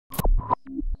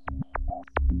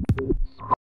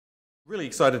Really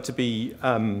excited to be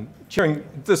chairing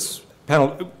this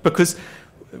panel because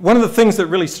one of the things that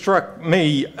really struck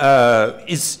me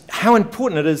is how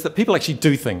important it is that people actually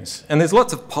do things. And there's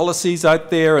lots of policies out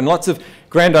there and lots of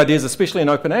grand ideas, especially in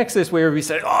open access, where we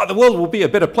say, oh, the world will be a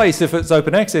better place if it's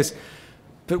open access.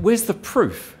 But where's the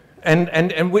proof?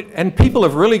 And people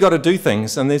have really got to do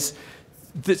things. And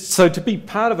so to be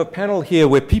part of a panel here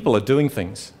where people are doing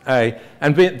things, and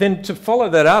then to follow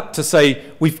that up to say,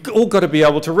 we've all got to be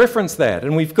able to reference that,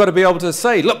 and we've got to be able to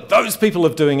say, look, those people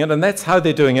are doing it, and that's how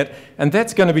they're doing it, and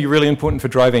that's going to be really important for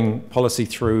driving policy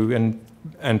through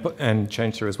and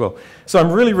change through as well. So I'm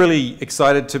really, really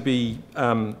excited to be,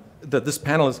 that this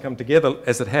panel has come together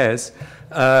as it has.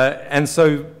 And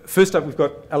so first up, we've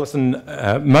got Alison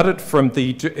Muddett,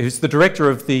 who's the director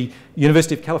of the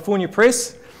University of California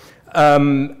Press.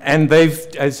 And they've,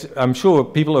 as I'm sure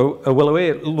people are well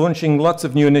aware, launching lots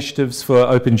of new initiatives for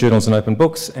open journals and open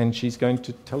books, and she's going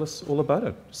to tell us all about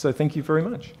it. So thank you very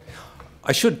much.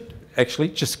 I should actually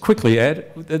just quickly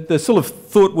add, the sort of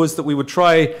thought was that we would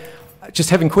try just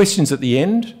having questions at the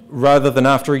end rather than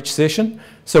after each session.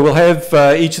 So we'll have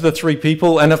each of the three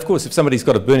people, and of course if somebody's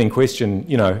got a burning question,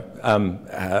 you know,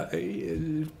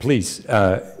 please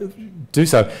do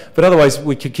so. But otherwise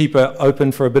we could keep it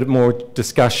open for a bit more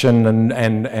discussion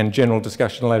and general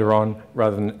discussion later on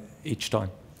rather than each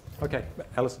time. Okay,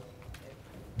 Alison.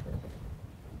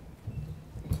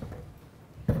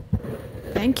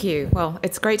 Thank you. Well,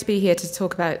 it's great to be here to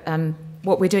talk about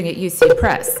what we're doing at UC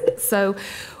Press. So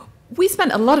we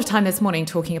spent a lot of time this morning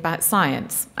talking about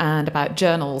science and about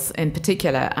journals in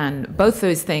particular, and both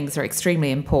those things are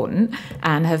extremely important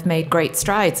and have made great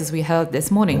strides, as we heard this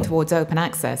morning, towards open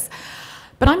access.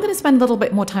 But I'm going to spend a little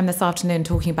bit more time this afternoon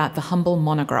talking about the humble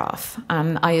monograph.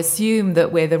 I assume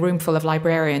that with a room full of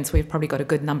librarians, we've probably got a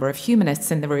good number of humanists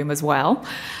in the room as well.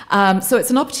 So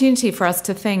it's an opportunity for us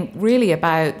to think really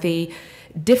about the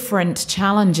different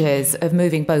challenges of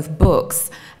moving both books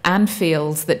and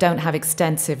fields that don't have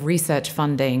extensive research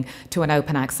funding to an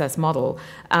open access model.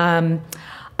 I'm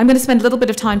going to spend a little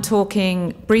bit of time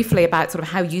talking briefly about sort of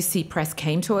how UC Press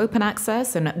came to open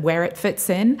access and where it fits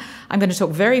in. I'm going to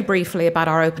talk very briefly about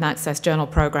our open access journal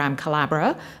program,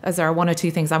 Collabora, as there are one or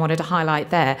two things I wanted to highlight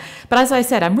there. But as I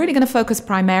said, I'm really going to focus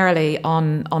primarily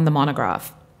on the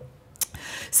monograph.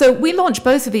 So we launched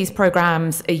both of these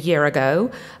programs a year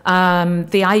ago.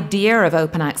 The idea of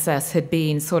open access had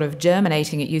been sort of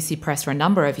germinating at UC Press for a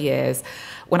number of years.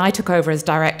 When I took over as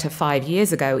director 5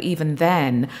 years ago, even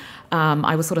then,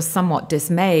 I was sort of somewhat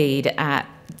dismayed at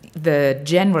the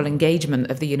general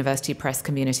engagement of the university press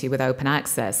community with open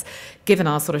access. Given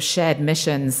our sort of shared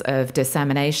missions of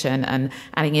dissemination and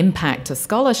adding impact to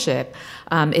scholarship,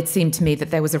 it seemed to me that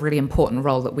there was a really important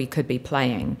role that we could be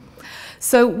playing.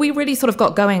 So we really sort of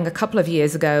got going a couple of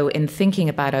years ago in thinking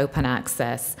about open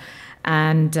access,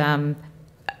 and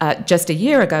just a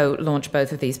year ago launched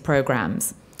both of these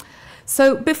programs.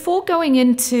 So before going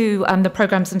into the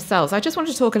programs themselves, I just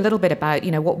wanted to talk a little bit about, you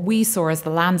know, what we saw as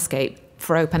the landscape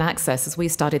for open access as we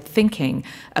started thinking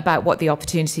about what the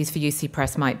opportunities for UC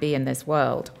Press might be in this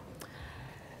world.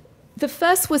 The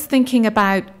first was thinking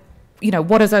about, you know,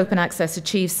 what has open access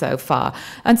achieved so far?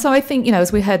 And so I think, you know,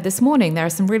 as we heard this morning, there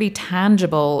are some really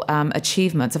tangible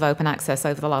achievements of open access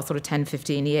over the last sort of 10,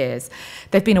 15 years.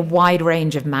 There have been a wide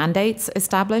range of mandates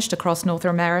established across North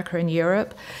America and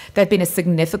Europe. There have been a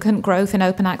significant growth in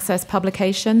open access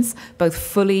publications, both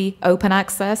fully open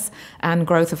access and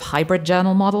growth of hybrid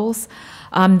journal models.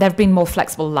 There have been more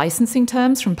flexible licensing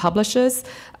terms from publishers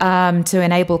to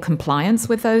enable compliance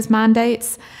with those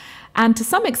mandates. And to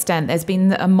some extent, there's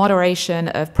been a moderation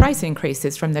of price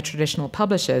increases from the traditional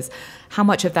publishers. How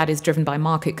much of that is driven by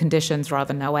market conditions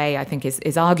rather than OA, I think,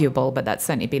 is arguable, but that's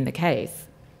certainly been the case.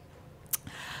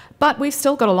 But we've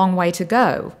still got a long way to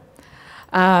go.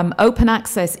 Open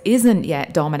access isn't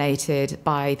yet dominated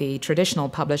by the traditional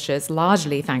publishers,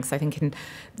 largely thanks, I think,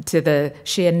 to the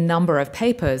sheer number of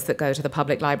papers that go to the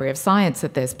Public Library of Science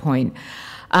at this point.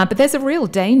 But there's a real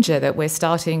danger that we're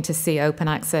starting to see open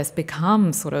access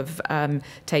become sort of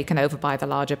taken over by the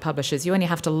larger publishers. You only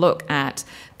have to look at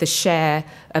the share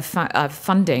of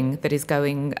funding that is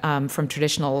going from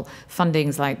traditional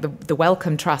fundings like the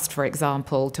Wellcome Trust, for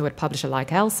example, to a publisher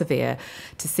like Elsevier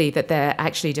to see that they're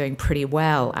actually doing pretty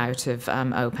well out of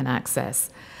open access.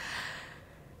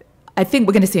 I think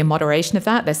we're going to see a moderation of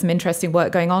that. There's some interesting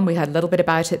work going on. We heard a little bit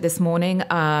about it this morning.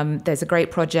 There's a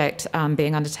great project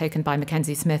being undertaken by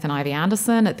Mackenzie Smith and Ivy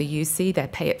Anderson at the UC, their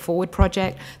Pay It Forward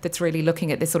project, that's really looking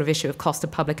at this sort of issue of cost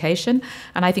of publication.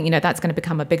 And I think, you know, that's going to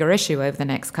become a bigger issue over the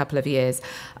next couple of years.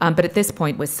 But at this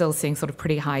point, we're still seeing sort of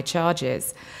pretty high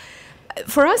charges.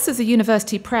 For us as a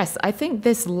university press, I think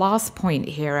this last point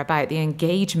here about the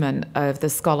engagement of the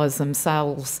scholars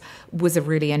themselves was a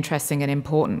really interesting and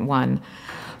important one.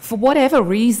 For whatever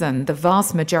reason, the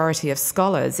vast majority of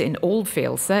scholars in all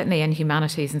fields, certainly in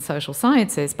humanities and social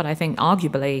sciences, but I think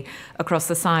arguably across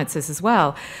the sciences as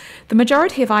well, the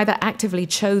majority have either actively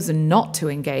chosen not to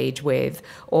engage with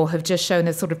or have just shown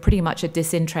a sort of pretty much a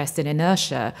disinterest in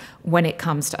inertia when it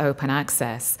comes to open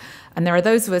access. And there are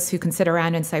those of us who can sit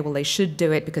around and say, well, they should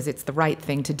do it because it's the right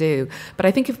thing to do. But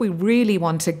I think if we really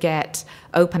want to get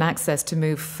open access to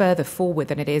move further forward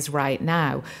than it is right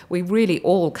now, we really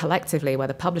all collectively,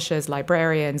 whether publishers,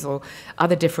 librarians, or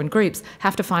other different groups,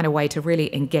 have to find a way to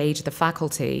really engage the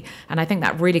faculty. And I think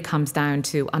that really comes down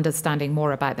to understanding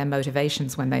more about their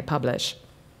motivations when they publish.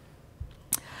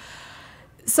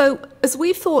 So as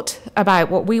we thought about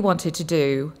what we wanted to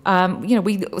do,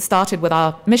 we started with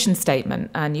our mission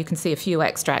statement, and you can see a few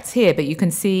extracts here, but you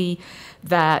can see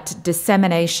that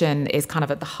dissemination is kind of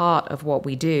at the heart of what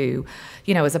we do.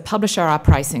 You know, as a publisher, our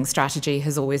pricing strategy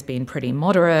has always been pretty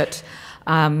moderate.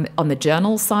 On the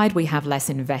journal side, we have less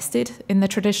invested in the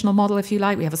traditional model, if you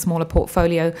like. We have a smaller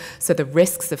portfolio, so the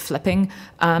risks of flipping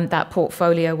that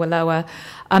portfolio were lower.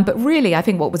 But really, I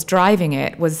think what was driving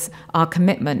it was our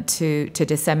commitment to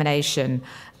dissemination,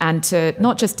 and to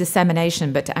not just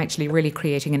dissemination, but to actually really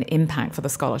creating an impact for the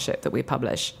scholarship that we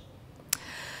publish.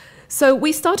 So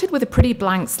we started with a pretty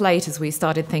blank slate as we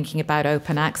started thinking about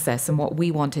open access and what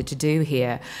we wanted to do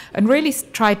here, and really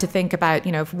tried to think about,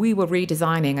 if we were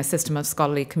redesigning a system of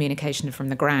scholarly communication from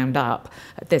the ground up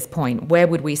at this point, where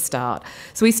would we start?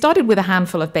 So we started with a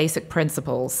handful of basic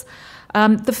principles.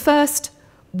 The first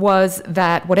was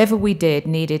that whatever we did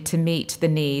needed to meet the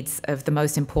needs of the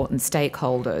most important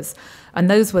stakeholders, and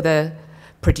those were the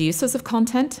producers of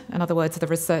content, in other words, the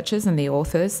researchers and the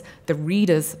authors, the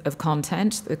readers of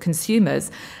content, the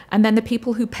consumers, and then the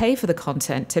people who pay for the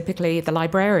content, typically the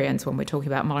librarians when we're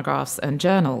talking about monographs and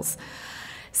journals.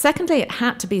 Secondly, it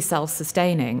had to be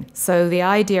self-sustaining. So the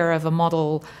idea of a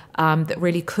model that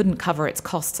really couldn't cover its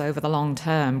costs over the long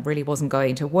term really wasn't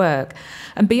going to work.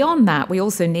 And beyond that, we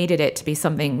also needed it to be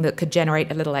something that could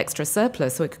generate a little extra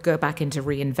surplus so it could go back into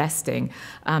reinvesting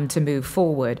to move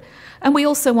forward. And we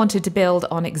also wanted to build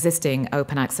on existing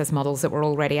open access models that were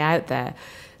already out there.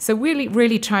 So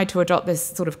really tried to adopt this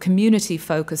sort of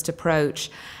community-focused approach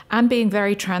and being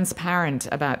very transparent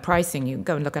about pricing. You can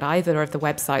go and look at either of the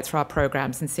websites for our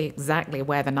programs and see exactly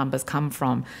where the numbers come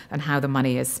from and how the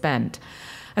money is spent.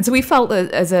 And so we felt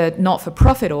that as a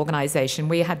not-for-profit organization,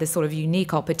 we had this sort of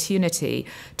unique opportunity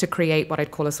to create what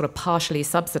I'd call a sort of partially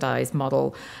subsidized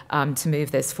model to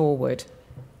move this forward.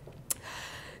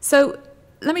 So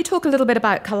let me talk a little bit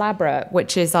about Collabora,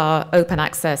 which is our open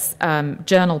access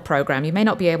journal program. You may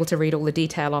not be able to read all the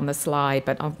detail on the slide,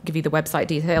 but I'll give you the website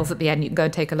details at the end. You can go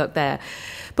and take a look there.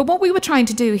 But what we were trying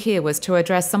to do here was to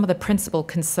address some of the principal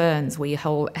concerns we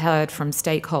heard from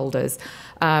stakeholders.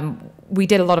 We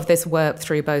did a lot of this work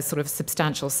through both sort of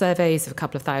substantial surveys of a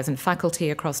couple of thousand faculty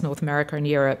across North America and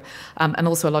Europe, and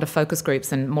also a lot of focus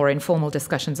groups and more informal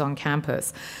discussions on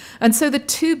campus. And so the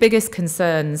two biggest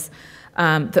concerns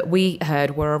that we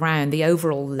heard were around the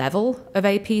overall level of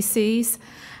APCs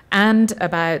and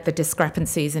about the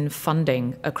discrepancies in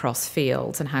funding across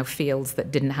fields and how fields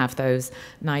that didn't have those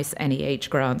nice NEH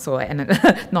grants, or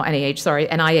not NEH, sorry,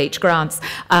 NIH grants,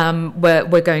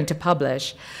 were going to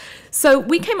publish. So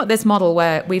we came up with this model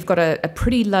where we've got a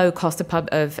pretty low cost of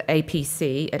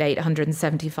APC at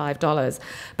 $875.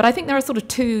 But I think there are sort of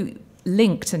two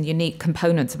linked and unique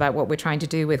components about what we're trying to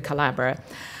do with Collabora.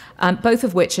 Both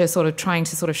of which are sort of trying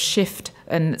to sort of shift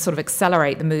and sort of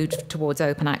accelerate the move towards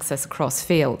open access across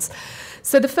fields.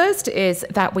 So the first is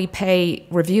that we pay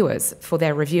reviewers for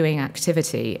their reviewing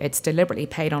activity. It's deliberately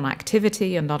paid on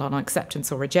activity and not on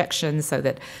acceptance or rejection, so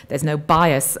that there's no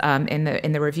bias in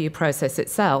the review process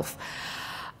itself.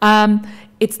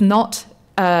 It's not.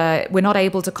 We're not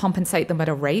able to compensate them at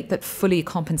a rate that fully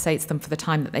compensates them for the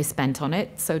time that they spent on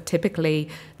it. So typically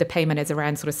the payment is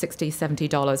around sort of $60,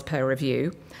 $70 per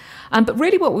review. But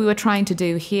really what we were trying to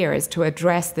do here is to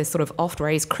address this sort of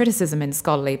oft-raised criticism in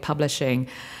scholarly publishing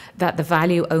that the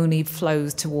value only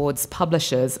flows towards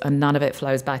publishers and none of it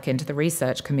flows back into the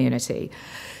research community.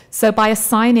 So by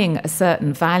assigning a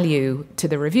certain value to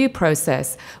the review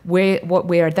process, what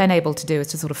we are then able to do is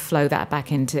to sort of flow that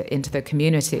back into the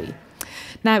community.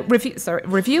 Now,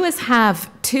 reviewers have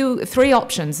three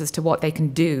options as to what they can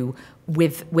do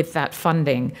with that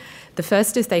funding. The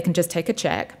first is they can just take a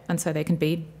check, and so they can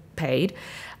be paid.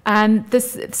 And the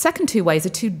second two ways are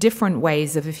two different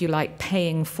ways of, if you like,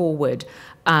 paying forward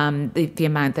the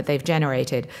amount that they've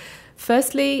generated.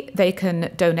 Firstly, they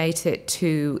can donate it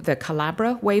to the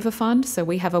Collabora waiver fund. So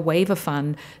we have a waiver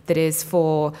fund that is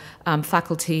for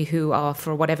faculty who are,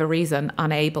 for whatever reason,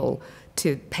 unable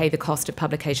to pay the cost of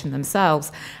publication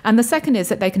themselves. And the second is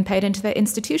that they can pay it into their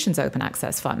institution's open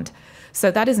access fund.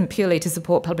 So that isn't purely to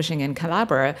support publishing in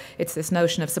Collabora, it's this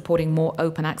notion of supporting more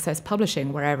open access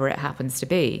publishing wherever it happens to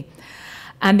be.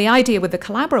 And the idea with the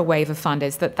Collabora waiver fund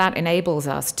is that that enables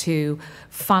us to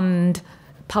fund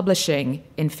publishing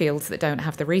in fields that don't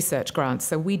have the research grants.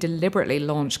 So we deliberately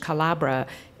launched Collabora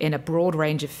in a broad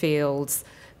range of fields,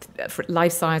 for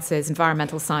life sciences,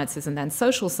 environmental sciences, and then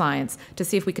social science, to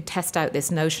see if we could test out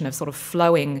this notion of sort of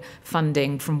flowing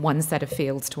funding from one set of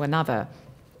fields to another.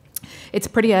 It's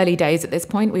pretty early days at this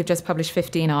point. We've just published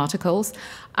 15 articles,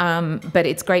 but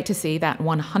it's great to see that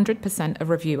 100% of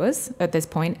reviewers at this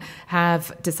point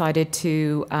have decided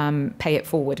to pay it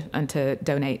forward and to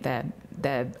donate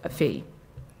their fee.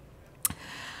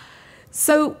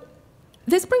 So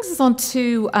this brings us on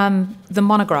to the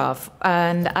monograph.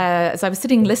 And as I was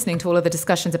sitting listening to all of the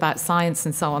discussions about science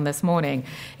and so on this morning,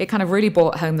 it kind of really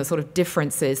brought home the sort of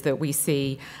differences that we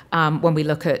see when we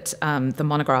look at the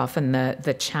monograph and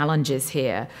the challenges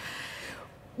here.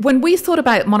 When we thought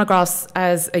about monographs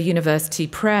as a university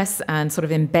press and sort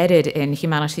of embedded in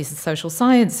humanities and social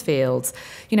science fields,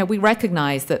 we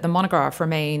recognize that the monograph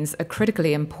remains a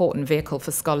critically important vehicle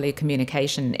for scholarly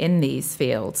communication in these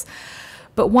fields,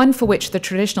 but one for which the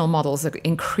traditional models are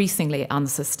increasingly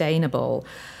unsustainable.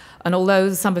 And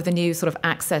although some of the new sort of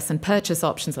access and purchase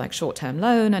options like short-term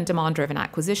loan and demand-driven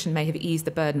acquisition may have eased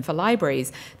the burden for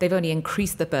libraries, they've only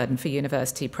increased the burden for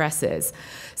university presses.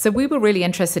 So we were really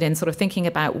interested in sort of thinking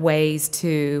about ways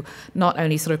to not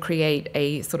only sort of create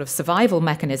a sort of survival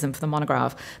mechanism for the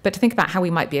monograph, but to think about how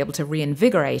we might be able to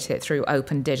reinvigorate it through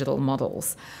open digital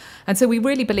models. And so we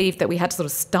really believed that we had to sort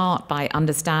of start by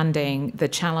understanding the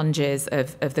challenges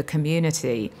of the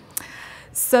community.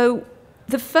 So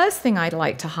the first thing I'd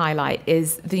like to highlight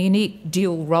is the unique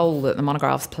dual role that the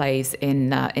monograph plays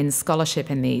in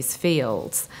scholarship in these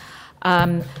fields.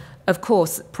 Of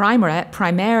course,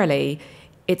 primarily,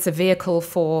 it's a vehicle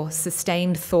for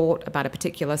sustained thought about a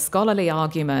particular scholarly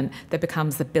argument that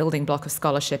becomes the building block of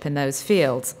scholarship in those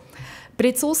fields. But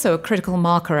it's also a critical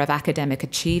marker of academic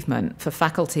achievement for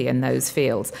faculty in those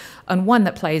fields, and one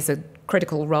that plays a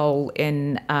critical role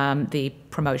in the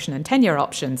promotion and tenure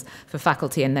options for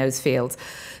faculty in those fields.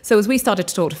 So as we started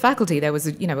to talk to faculty, there was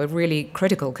a really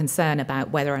critical concern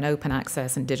about whether an open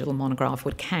access and digital monograph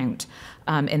would count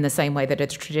in the same way that a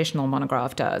traditional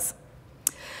monograph does.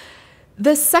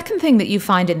 The second thing that you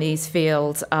find in these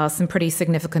fields are some pretty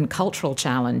significant cultural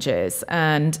challenges.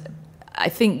 And I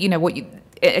think,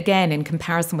 again, in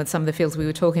comparison with some of the fields we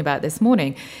were talking about this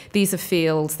morning, these are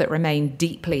fields that remain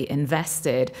deeply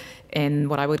invested in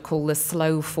what I would call the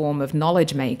slow form of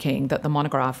knowledge making that the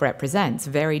monograph represents,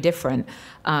 very different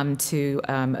to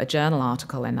a journal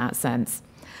article in that sense.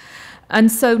 And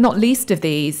so not least of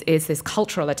these is this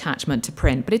cultural attachment to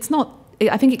print, but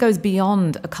I think it goes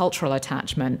beyond a cultural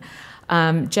attachment.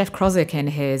 Jeff Krozik, in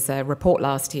his report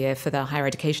last year for the Higher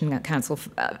Education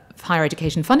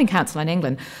Funding Council in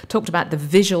England, talked about the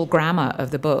visual grammar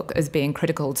of the book as being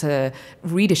critical to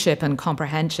readership and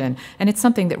comprehension, and it's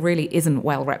something that really isn't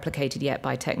well replicated yet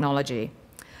by technology.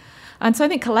 And so I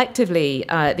think collectively,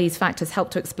 these factors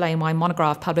help to explain why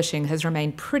monograph publishing has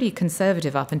remained pretty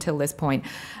conservative up until this point,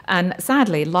 and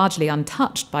sadly, largely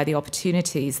untouched by the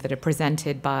opportunities that are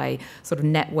presented by sort of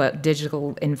networked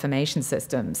digital information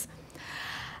systems.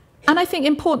 And I think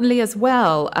importantly as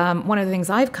well, one of the things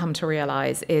I've come to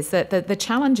realize is that the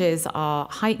challenges are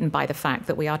heightened by the fact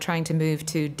that we are trying to move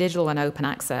to digital and open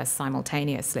access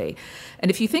simultaneously. And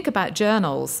if you think about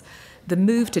journals, the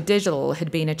move to digital had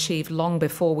been achieved long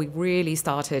before we really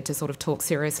started to sort of talk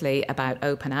seriously about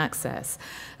open access.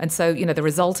 And so, the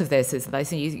result of this is that I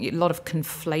see a lot of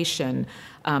conflation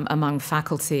among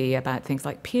faculty about things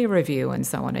like peer review and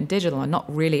so on in digital, and not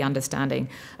really understanding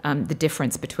the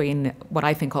difference between what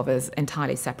I think of as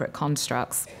entirely separate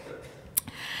constructs.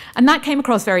 And that came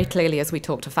across very clearly as we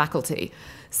talked to faculty.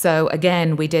 So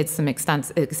again, we did some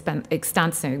extensive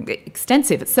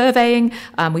surveying.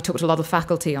 We talked to a lot of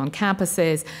faculty on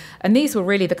campuses, and these were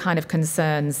really the kind of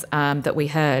concerns that we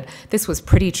heard. This was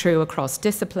pretty true across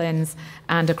disciplines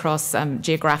and across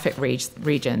geographic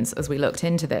regions as we looked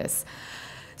into this.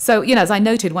 So, as I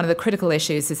noted, one of the critical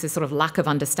issues is this sort of lack of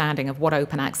understanding of what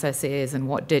open access is and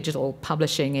what digital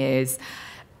publishing is.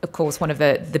 Of course, one of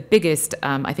the biggest,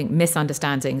 I think,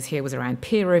 misunderstandings here was around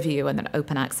peer review, and that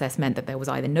open access meant that there was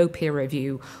either no peer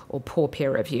review or poor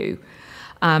peer review.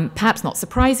 Perhaps not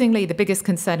surprisingly, the biggest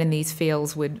concern in these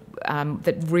fields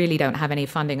that really don't have any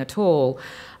funding at all,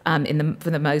 for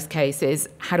the most cases,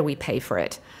 how do we pay for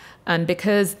it? And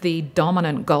because the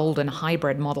dominant gold and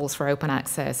hybrid models for open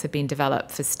access have been developed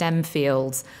for STEM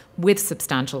fields with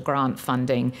substantial grant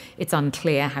funding, it's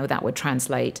unclear how that would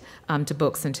translate to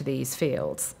books into these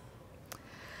fields.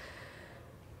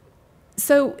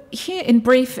 So here in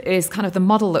brief is kind of the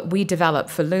model that we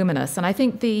developed for Luminous. And I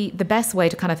think the best way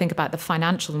to kind of think about the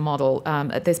financial model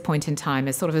at this point in time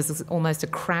is sort of as almost a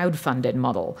crowd-funded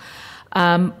model.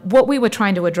 What we were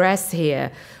trying to address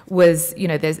here was,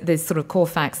 there's sort of core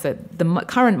facts that the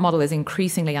current model is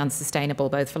increasingly unsustainable,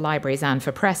 both for libraries and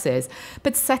for presses.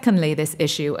 But secondly, this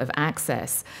issue of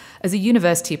access. As a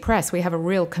university press, we have a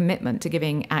real commitment to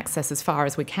giving access as far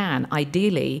as we can,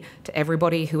 ideally to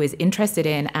everybody who is interested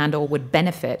in and or would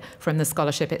benefit from the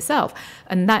scholarship itself.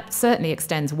 And that certainly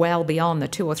extends well beyond the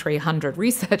 200 or 300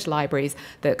 research libraries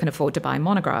that can afford to buy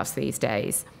monographs these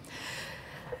days.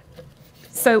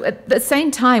 So at the same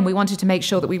time, we wanted to make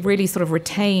sure that we really sort of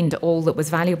retained all that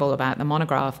was valuable about the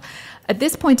monograph. At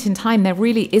this point in time, there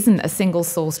really isn't a single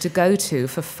source to go to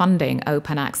for funding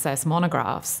open access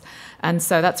monographs. And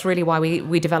so that's really why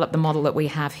we developed the model that we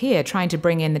have here, trying to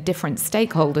bring in the different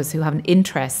stakeholders who have an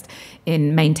interest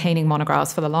in maintaining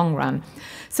monographs for the long run.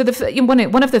 So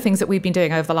one of the things that we've been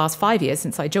doing over the last 5 years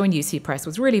since I joined UC Press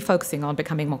was really focusing on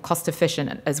becoming more cost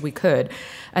efficient as we could.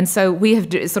 And so we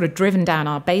have sort of driven down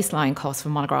our baseline cost for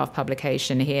monograph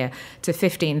publication here to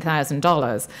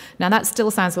 $15,000. Now that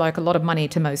still sounds like a lot of money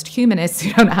to most humanists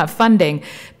who don't have funding,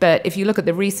 but if you look at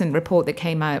the recent report that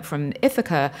came out from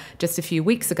Ithaca just a few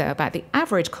weeks ago about the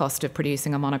average cost of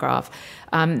producing a monograph,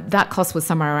 that cost was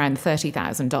somewhere around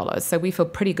 $30,000. So we feel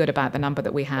pretty good about the number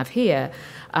that we have here,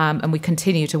 and we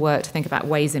continue to work to think about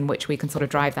ways in which we can sort of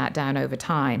drive that down over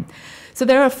time. So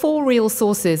there are 4 real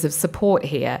sources of support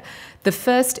here. The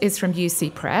first is from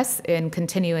UC Press in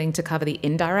continuing to cover the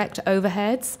indirect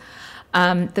overheads.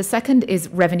 The second is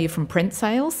revenue from print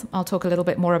sales. I'll talk a little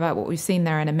bit more about what we've seen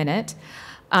there in a minute.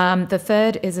 The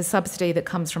third is a subsidy that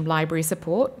comes from library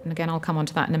support. And again, I'll come on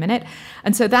to that in a minute.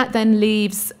 And so that then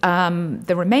leaves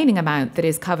the remaining amount that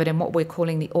is covered in what we're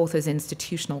calling the author's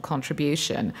institutional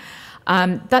contribution.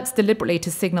 That's deliberately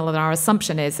to signal that our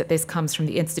assumption is that this comes from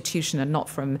the institution and not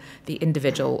from the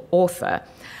individual author.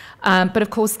 But of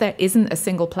course, there isn't a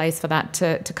single place for that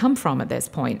to come from at this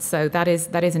point. So that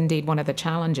is indeed one of the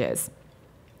challenges.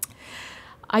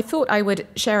 I thought I would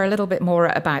share a little bit more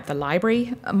about the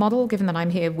library model, given that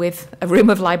I'm here with a room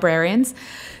of librarians.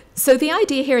 So the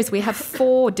idea here is we have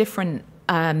 4 different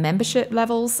membership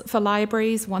levels for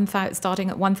libraries, starting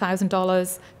at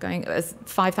 $1,000, going as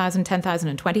 $5,000, $10,000,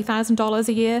 and $20,000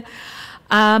 a year.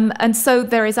 And so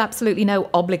there is absolutely no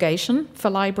obligation for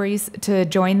libraries to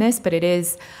join this, but it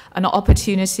is an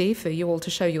opportunity for you all to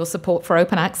show your support for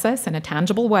open access in a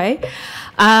tangible way.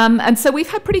 And so we've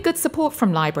had pretty good support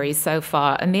from libraries so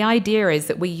far. And the idea is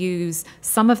that we use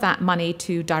some of that money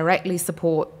to directly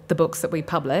support the books that we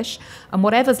publish. And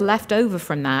whatever's left over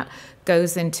from that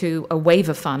goes into a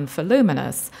waiver fund for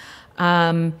Luminous.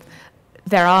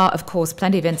 There are, of course,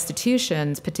 plenty of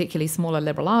institutions, particularly smaller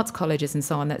liberal arts colleges and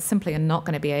so on, that simply are not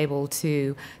going to be able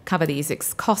to cover these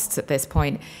costs at this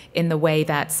point in the way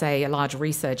that, say, a large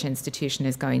research institution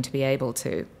is going to be able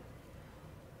to.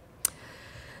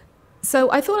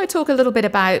 So I thought I'd talk a little bit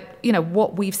about,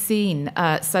 what we've seen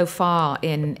so far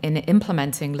in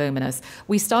implementing Luminous.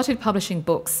 We started publishing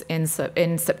books in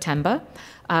September.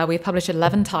 We've published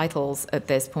 11 titles at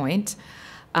this point.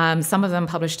 Some of them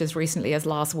published as recently as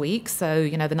last week, so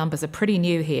the numbers are pretty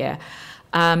new here.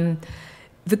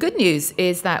 The good news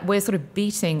is that we're sort of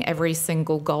beating every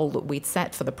single goal that we'd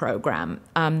set for the program.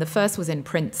 The first was in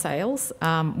print sales.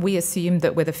 We assumed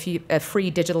that with a free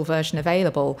digital version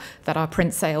available, that our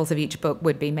print sales of each book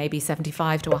would be maybe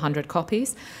 75 to 100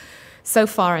 copies. So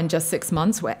far, in just 6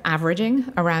 months, we're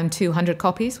averaging around 200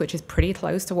 copies, which is pretty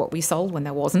close to what we sold when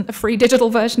there wasn't a free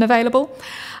digital version available.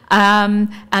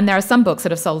 And there are some books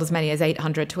that have sold as many as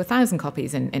 800 to 1,000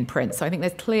 copies in print. So I think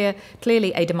there's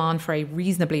clearly a demand for a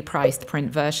reasonably priced print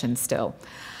version still.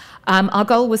 Our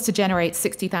goal was to generate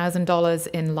 $60,000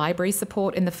 in library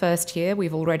support in the first year.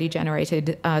 We've already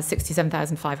generated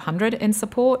 $67,500 in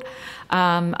support.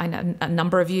 I know a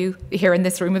number of you here in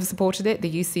this room have supported it.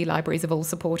 The UC libraries have all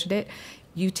supported it.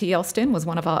 UT Austin was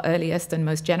one of our earliest and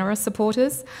most generous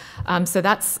supporters. So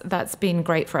that's been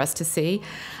great for us to see.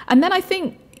 And then I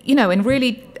think, in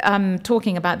really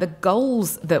talking about the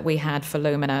goals that we had for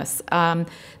Luminous,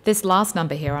 this last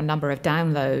number here, our number of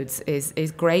downloads,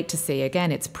 is great to see.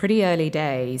 Again, it's pretty early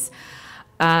days.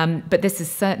 But this is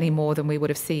certainly more than we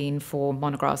would have seen for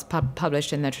monographs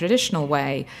published in the traditional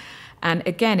way. And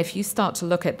again, if you start to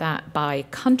look at that by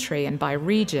country and by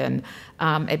region,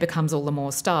 it becomes all the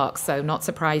more stark. So not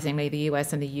surprisingly, the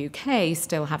US and the UK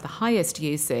still have the highest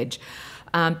usage.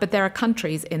 But there are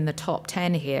countries in the top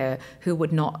 10 here who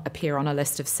would not appear on a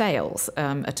list of sales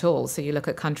at all. So you look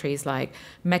at countries like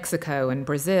Mexico and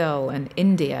Brazil and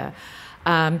India.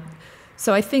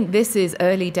 So I think this is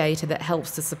early data that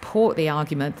helps to support the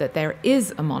argument that there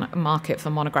is a market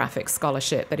for monographic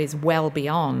scholarship that is well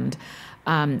beyond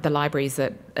the libraries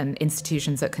and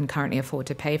institutions that can currently afford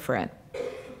to pay for it.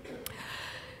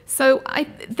 So I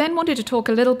then wanted to talk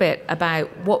a little bit about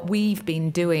what we've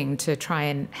been doing to try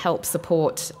and help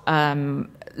support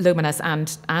Luminous and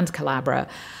Collabora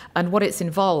and what it's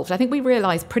involved. I think we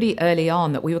realized pretty early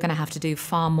on that we were going to have to do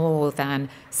far more than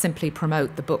simply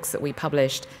promote the books that we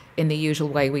published in the usual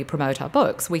way we promote our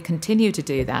books. We continue to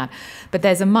do that, but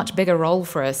there's a much bigger role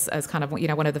for us as kind of,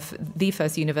 one of the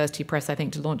first university press, I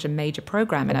think, to launch a major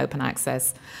program in open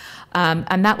access.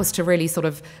 And that was to really sort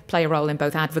of play a role in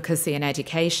both advocacy and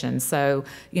education. So,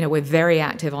 we're very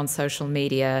active on social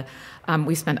media.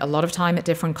 We spent a lot of time at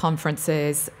different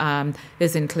conferences.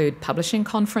 These include publishing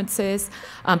conferences,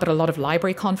 but a lot of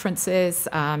library conferences.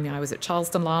 I was at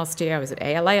Charleston last year. I was at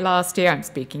ALA last year. I'm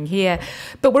speaking here.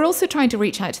 But we're also trying to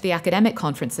reach out to the academic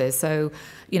conferences. So,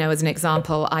 as an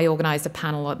example, I organized a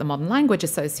panel at the Modern Language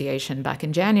Association back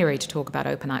in January to talk about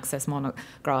open access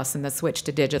monographs and the switch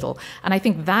to digital. And I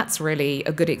think that's really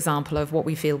a good example of what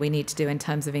we feel we need to do in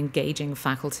terms of engaging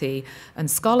faculty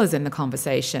and scholars in the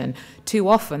conversation. Too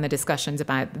often the discussions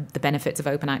about the benefits of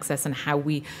open access and how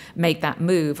we make that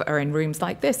move are in rooms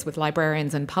like this with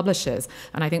librarians and publishers.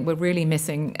 And I think we're really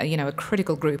missing, a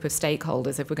critical group of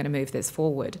stakeholders if we're going to move this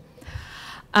forward.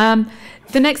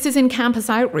 The next is in campus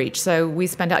outreach. So we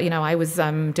spent out, I was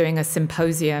doing a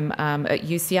symposium at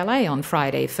UCLA on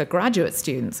Friday for graduate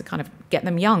students, to kind of get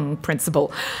them young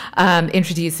principle,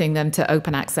 introducing them to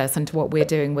open access and to what we're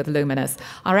doing with Luminous.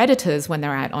 Our editors, when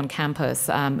they're out on campus,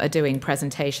 are doing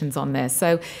presentations on this.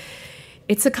 So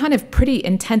it's a kind of pretty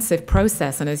intensive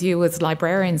process. And as you as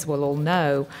librarians will all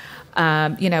know,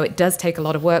 it does take a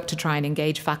lot of work to try and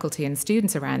engage faculty and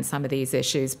students around some of these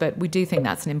issues, but we do think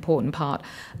that's an important part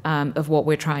of what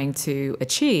we're trying to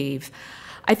achieve.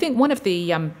 I think one of the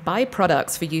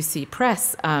byproducts for UC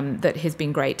Press that has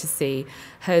been great to see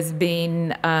has been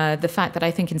the fact that I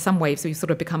think in some ways we've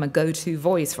sort of become a go-to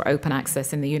voice for open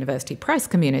access in the university press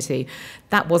community.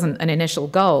 That wasn't an initial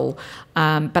goal,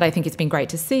 but I think it's been great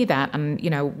to see that. And,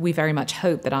 we very much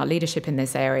hope that our leadership in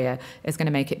this area is going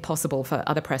to make it possible for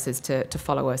other presses to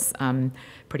follow us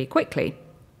pretty quickly.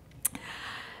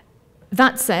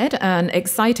 That said, and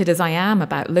excited as I am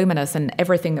about Luminous and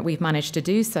everything that we've managed to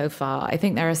do so far, I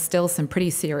think there are still some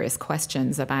pretty serious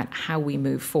questions about how we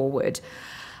move forward.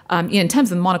 In terms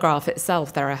of the monograph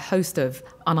itself, there are a host of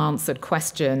unanswered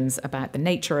questions about the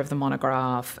nature of the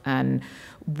monograph and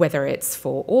whether it's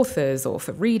for authors or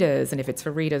for readers, and if it's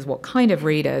for readers, what kind of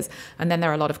readers. And then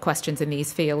there are a lot of questions in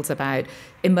these fields about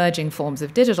emerging forms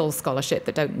of digital scholarship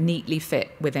that don't neatly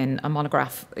fit within a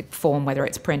monograph form, whether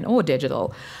it's print or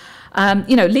digital.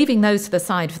 Leaving those to the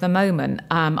side for the moment,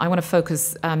 I want to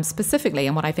focus specifically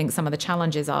on what I think some of the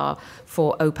challenges are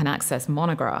for open access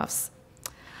monographs.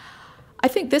 I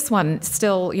think this one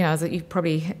still, as you've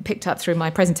probably picked up through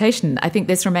my presentation, I think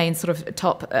this remains sort of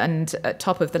top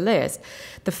of the list.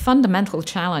 The fundamental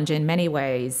challenge in many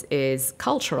ways is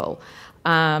cultural.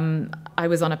 I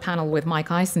was on a panel with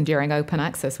Mike Eisen during Open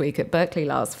Access Week at Berkeley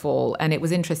last fall, and it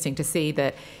was interesting to see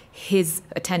that his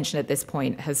attention at this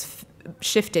point has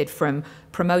shifted from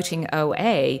promoting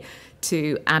OA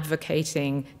to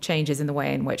advocating changes in the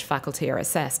way in which faculty are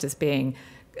assessed as being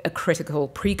a critical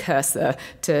precursor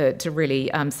to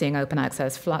really seeing open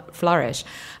access flourish.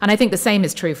 And I think the same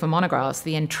is true for monographs.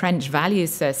 The entrenched value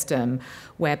system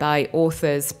whereby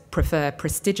authors prefer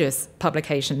prestigious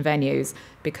publication venues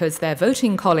because their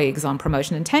voting colleagues on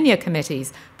promotion and tenure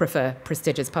committees prefer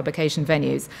prestigious publication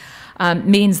venues,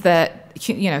 means that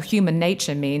human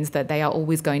nature means that they are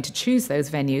always going to choose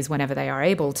those venues whenever they are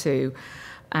able to,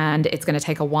 and it's going to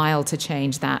take a while to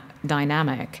change that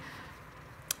dynamic.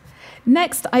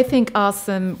 Next, I think, are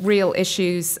some real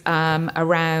issues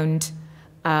around,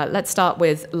 let's start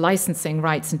with licensing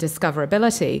rights and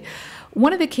discoverability.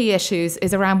 One of the key issues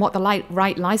is around what the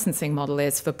right licensing model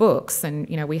is for books. And,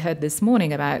 we heard this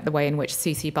morning about the way in which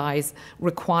CC BY is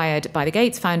required by the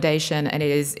Gates Foundation, and it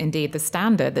is indeed the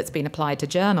standard that's been applied to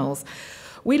journals.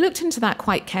 We looked into that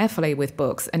quite carefully with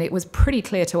books, and it was pretty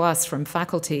clear to us from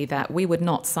faculty that we would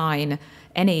not sign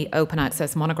any open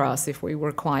access monographs if we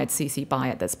required CC BY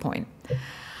at this point.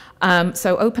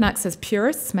 So open access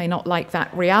purists may not like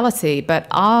that reality, but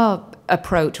our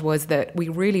approach was that we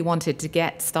really wanted to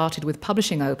get started with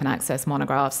publishing open access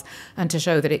monographs and to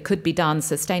show that it could be done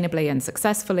sustainably and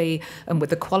successfully and with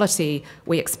the quality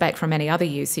we expect from any other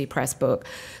UC Press book.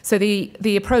 So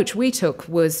the approach we took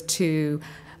was to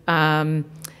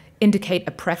indicate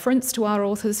a preference to our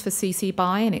authors for CC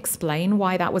BY and explain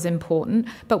why that was important,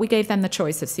 but we gave them the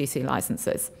choice of CC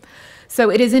licenses. So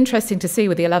it is interesting to see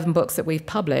with the 11 books that we've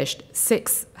published,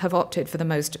 6 have opted for the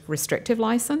most restrictive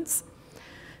license.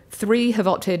 3 have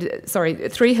opted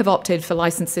for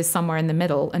licenses somewhere in the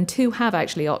middle, and 2 have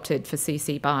actually opted for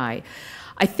CC BY.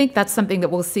 I think that's something that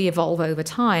we'll see evolve over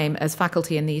time as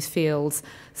faculty in these fields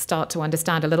start to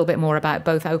understand a little bit more about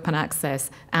both open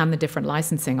access and the different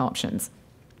licensing options.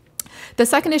 The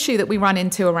second issue that we run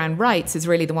into around rights is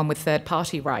really the one with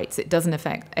third-party rights. It doesn't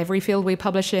affect every field we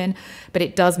publish in, but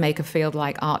it does make a field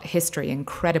like art history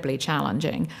incredibly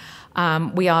challenging.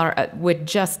 We're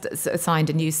just assigned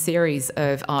a new series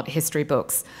of art history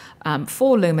books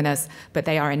for Luminous, but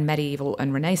they are in medieval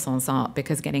and Renaissance art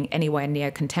because getting anywhere near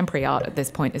contemporary art at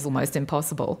this point is almost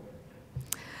impossible.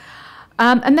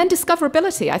 And then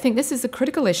discoverability. I think this is a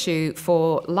critical issue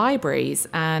for libraries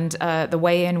and the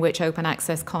way in which open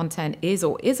access content is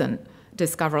or isn't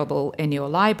discoverable in your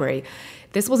library.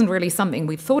 This wasn't really something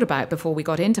we'd thought about before we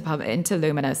got into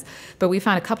Luminous, but we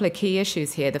found a couple of key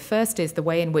issues here. The first is the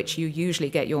way in which you usually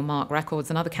get your MARC records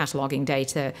and other cataloging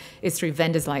data is through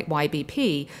vendors like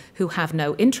YBP, who have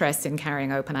no interest in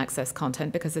carrying open access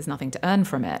content because there's nothing to earn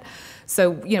from it. So,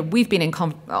 we've been in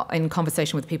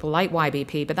conversation with people like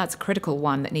YBP, but that's a critical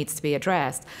one that needs to be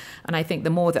addressed. And I think the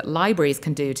more that libraries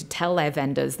can do to tell their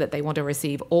vendors that they want to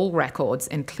receive all records,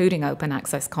 including open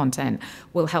access content,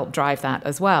 will help drive that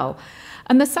as well.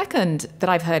 And the second that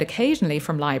I've heard occasionally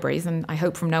from libraries, and I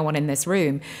hope from no one in this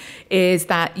room, is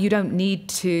that you don't need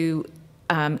to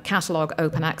catalog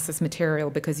open access material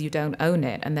because you don't own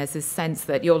it. And there's this sense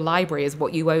that your library is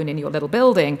what you own in your little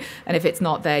building, and if it's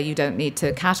not there, you don't need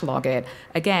to catalog it.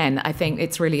 Again, I think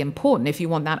it's really important if you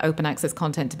want that open access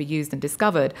content to be used and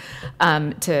discovered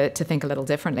to think a little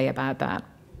differently about that.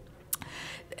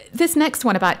 This next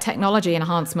one about technology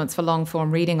enhancements for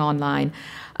long-form reading online,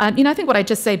 I think what I'd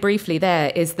just say briefly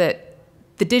there is that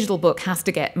the digital book has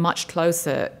to get much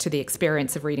closer to the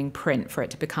experience of reading print for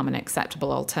it to become an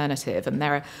acceptable alternative. And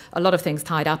there are a lot of things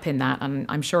tied up in that, and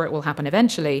I'm sure it will happen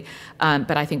eventually,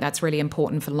 but I think that's really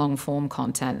important for long-form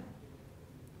content.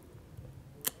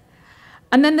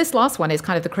 And then this last one is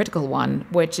kind of the critical one,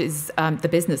 which is the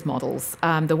business models.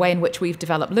 The way in which we've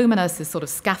developed Luminous is sort of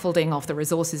scaffolding off the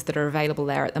resources that are available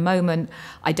there at the moment.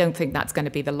 I don't think that's going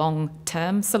to be the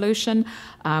long-term solution.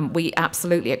 We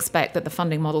absolutely expect that the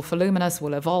funding model for Luminous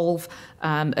will evolve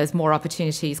as more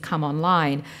opportunities come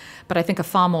online. But I think a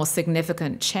far more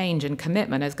significant change and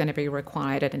commitment is going to be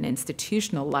required at an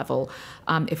institutional level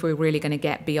if we're really going to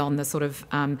get beyond the sort of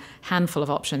handful of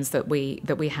options that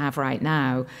we have right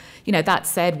now. That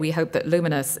said, we hope that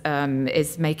Luminous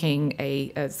is making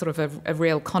a sort of a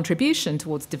real contribution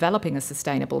towards developing a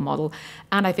sustainable model,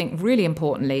 and I think really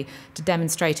importantly to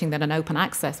demonstrating that an open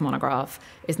access monograph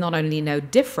is not only no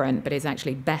different, but is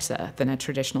actually better than a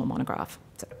traditional monograph.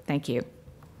 So, thank you.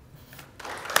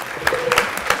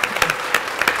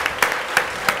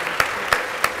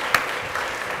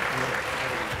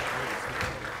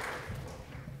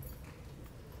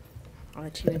 I'll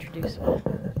let you introduce.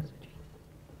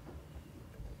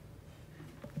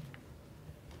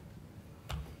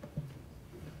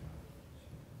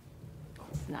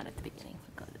 Not at the beginning.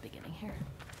 We'll go to the beginning here.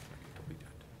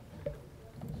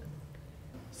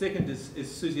 Second is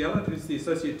Susie Allard, who's the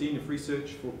Associate Dean of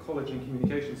Research for College and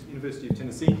Communications at the University of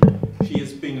Tennessee. She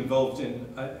has been involved in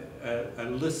a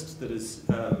list that is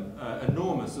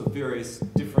enormous of various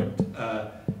different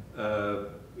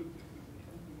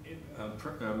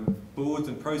boards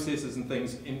and processes and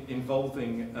things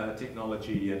involving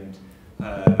technology, and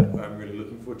I'm really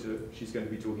looking forward to, she's going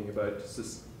to be talking about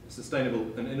sustainable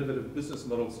and innovative business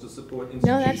models to support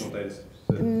institutional data.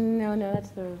 No,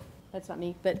 that's not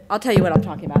me. But I'll tell you what I'm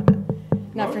talking about.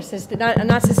 Not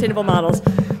not sustainable models.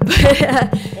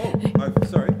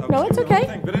 Sorry. No, it's okay.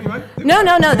 Thing, but anyway. No,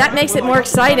 that makes it more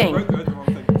exciting.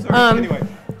 Anyway.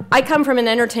 I come from an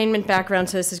entertainment background,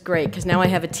 so this is great, because now I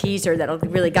have a teaser that'll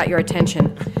really got your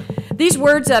attention. These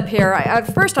words up here,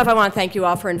 first off, I want to thank you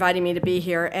all for inviting me to be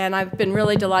here, and I've been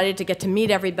really delighted to get to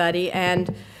meet everybody,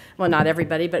 and, well, not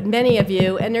everybody, but many of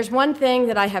you. And there's one thing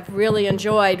that I have really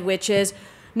enjoyed, which is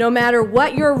no matter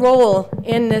what your role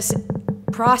in this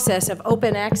process of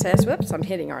open access, whoops, I'm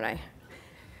hitting, aren't I?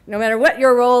 No matter what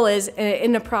your role is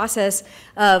in the process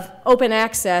of open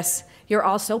access, you're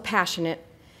all so passionate.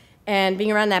 And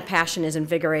being around that passion is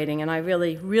invigorating, and I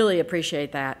really, really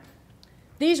appreciate that.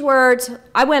 These words,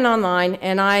 I went online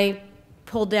and I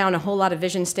pulled down a whole lot of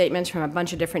vision statements from a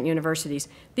bunch of different universities.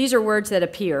 These are words that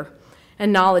appear,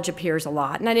 and knowledge appears a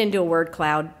lot. And I didn't do a word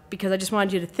cloud because I just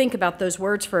wanted you to think about those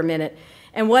words for a minute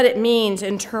and what it means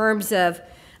in terms of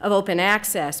open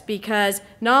access, because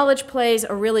knowledge plays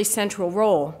a really central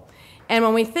role. And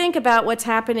when we think about what's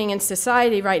happening in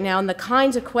society right now and the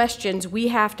kinds of questions we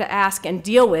have to ask and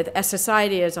deal with as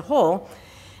society as a whole,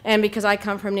 and because I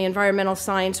come from the environmental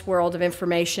science world of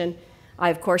information, I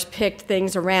of course picked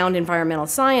things around environmental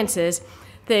sciences,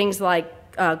 things like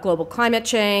global climate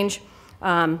change,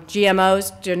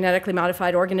 GMOs, genetically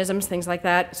modified organisms, things like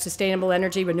that, sustainable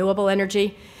energy, renewable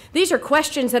energy. These are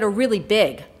questions that are really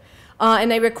big,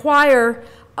 and they require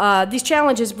these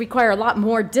challenges require a lot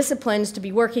more disciplines to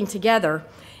be working together.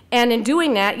 And in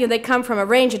doing that, they come from a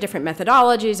range of different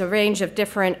methodologies, a range of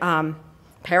different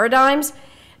paradigms,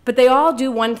 but they all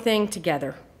do one thing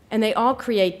together, and they all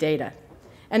create data.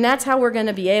 And that's how we're going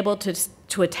to be able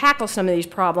to tackle some of these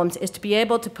problems, is to be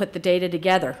able to put the data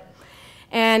together.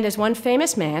 And as one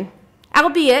famous man,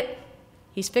 albeit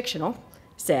he's fictional,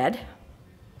 said,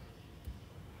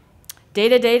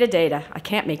 "Data, data, data. I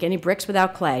can't make any bricks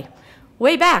without clay."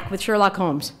 Way back with Sherlock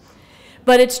Holmes.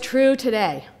 But it's true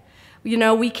today.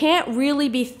 We can't really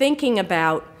be thinking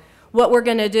about what we're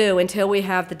going to do until we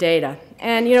have the data.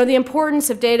 And the importance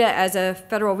of data as a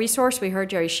federal resource, we heard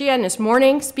Jerry Sheehan this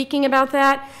morning speaking about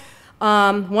that.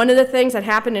 One of the things that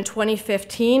happened in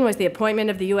 2015 was the appointment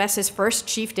of the US's first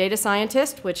chief data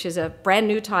scientist, which is a brand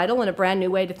new title and a brand new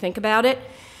way to think about it.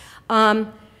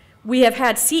 We have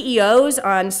had CEOs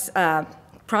on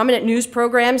prominent news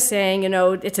programs saying,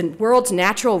 it's a world's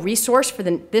natural resource for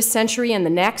this century and the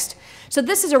next. So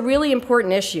this is a really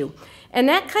important issue. And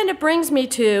that kind of brings me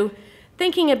to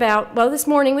thinking about, well, this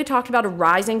morning we talked about a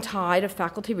rising tide of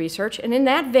faculty research, and in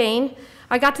that vein,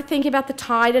 I got to thinking about the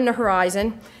tide and the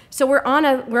horizon. So we're on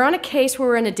a case where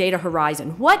we're in a data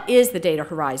horizon. What is the data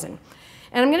horizon?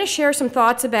 And I'm going to share some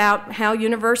thoughts about how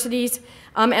universities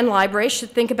and libraries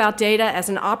should think about data as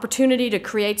an opportunity to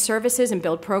create services and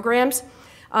build programs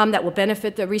that will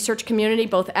benefit the research community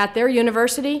both at their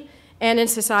university and in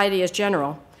society as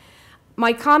general.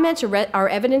 My comments are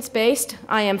evidence-based.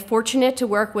 I am fortunate to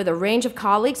work with a range of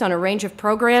colleagues on a range of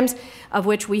programs of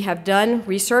which we have done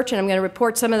research, and I'm going to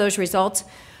report some of those results.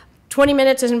 20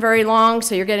 minutes isn't very long,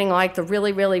 so you're getting like the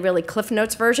really, really, really Cliff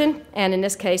Notes version, and in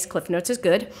this case, Cliff Notes is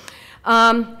good.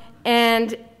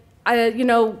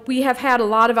 We have had a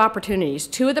lot of opportunities.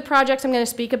 Two of the projects I'm going to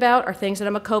speak about are things that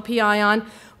I'm a co-PI on.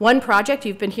 One project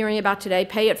you've been hearing about today,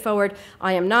 Pay It Forward.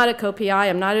 I am not a co-PI.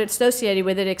 I'm not associated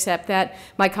with it, except that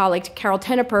my colleague Carol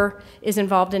Tenneper is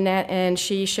involved in that, and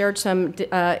she shared some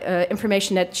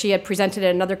information that she had presented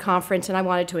at another conference, and I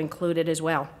wanted to include it as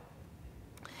well.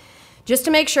 Just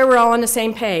to make sure we're all on the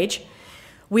same page,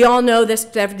 we all know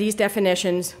these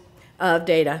definitions of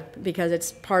data because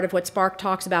it's part of what SPARC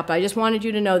talks about, but I just wanted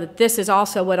you to know that this is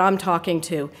also what I'm talking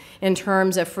to in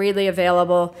terms of freely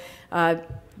available,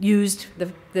 used,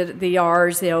 the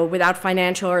R's, without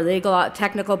financial or legal,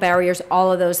 technical barriers,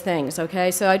 all of those things, okay?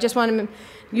 So I just want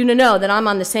you to know that I'm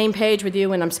on the same page with you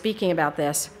when I'm speaking about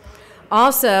this.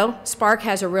 Also, SPARC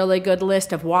has a really good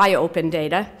list of why open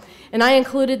data. And I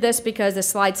included this because the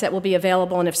slide set will be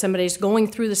available, and if somebody's going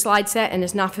through the slide set and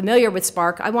is not familiar with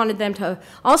SPARC, I wanted them to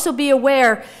also be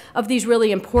aware of these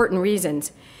really important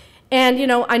reasons.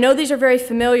 And I know these are very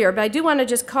familiar, but I do want to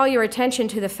just call your attention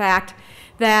to the fact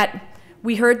that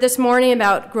we heard this morning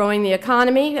about growing the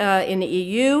economy in the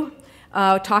EU,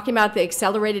 talking about the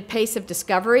accelerated pace of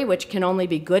discovery, which can only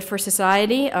be good for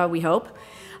society, we hope.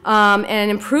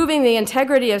 And improving the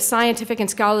integrity of scientific and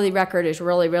scholarly record is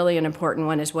really, really an important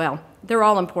one as well. They're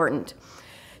all important.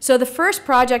 So the first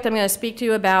project I'm going to speak to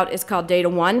you about is called Data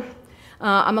One.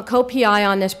 I'm a co-PI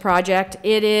on this project.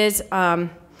 It is a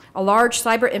large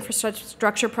cyber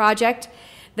infrastructure project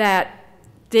that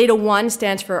Data One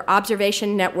stands for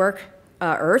Observation Network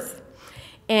Earth.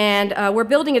 And we're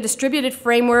building a distributed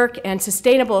framework and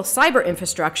sustainable cyber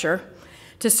infrastructure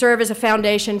to serve as a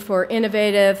foundation for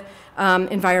innovative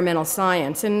environmental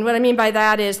science. And what I mean by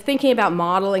that is thinking about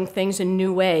modeling things in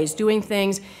new ways, doing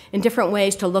things in different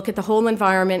ways to look at the whole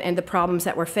environment and the problems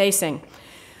that we're facing.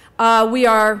 We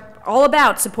are all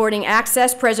about supporting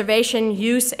access, preservation,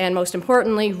 use, and most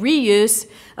importantly, reuse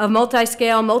of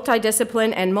multi-scale,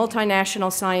 multidiscipline, and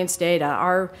multinational science data.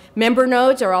 Our member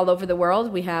nodes are all over the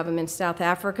world. We have them in South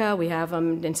Africa, we have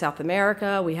them in South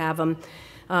America, we have them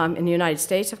in the United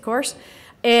States, of course.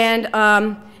 And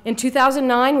in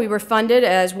 2009, we were funded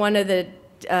as one of the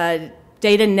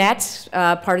data nets,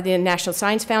 part of the National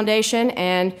Science Foundation,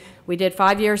 and We did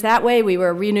 5 years that way. We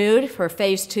were renewed for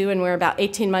phase 2, and we're about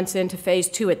 18 months into phase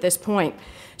 2 at this point.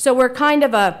 So we're kind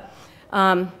of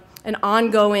an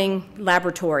ongoing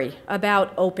laboratory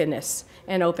about openness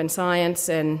and open science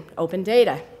and open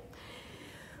data.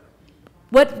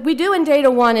 What we do in Data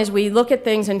One is we look at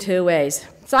things in 2 ways.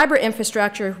 Cyber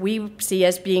infrastructure we see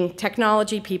as being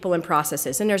technology, people, and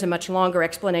processes, and there's a much longer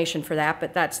explanation for that,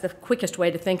 but that's the quickest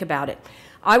way to think about it.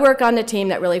 I work on the team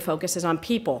that really focuses on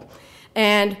people,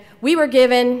 and we were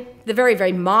given the very,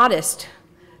 very modest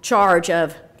charge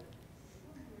of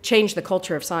change the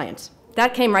culture of science.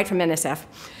 That came right from NSF.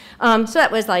 So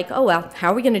that was like, oh, well,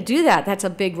 how are we going to do that? That's a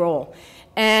big role.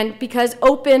 And because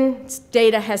open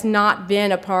data has not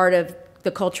been a part of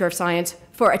the culture of science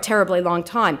for a terribly long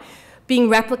time. Being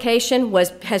replication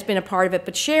has been a part of it,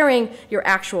 but sharing your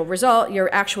actual result,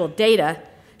 your actual data,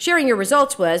 sharing your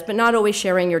results was, but not always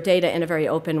sharing your data in a very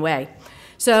open way.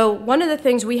 So one of the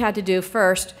things we had to do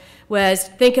first was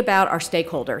think about our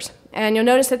stakeholders. And you'll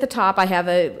notice at the top I have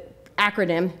an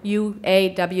acronym,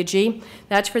 UAWG.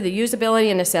 That's for the Usability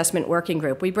and Assessment Working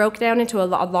Group. We broke down into a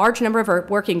large number of our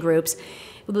working groups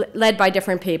led by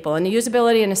different people. And the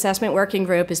Usability and Assessment Working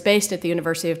Group is based at the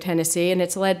University of Tennessee, and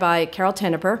it's led by Carol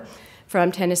Tenneper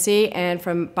from Tennessee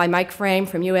and by Mike Frame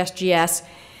from USGS.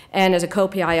 And as a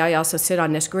co-PI, I also sit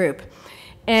on this group.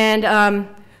 And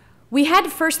we had to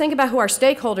first think about who our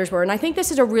stakeholders were, and I think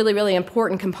this is a really, really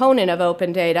important component of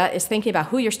open data, is thinking about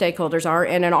who your stakeholders are.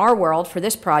 And in our world, for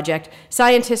this project,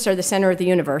 scientists are the center of the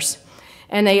universe.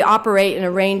 And they operate in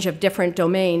a range of different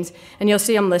domains, and you'll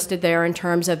see them listed there in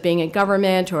terms of being in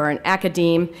government or in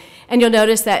academe. And you'll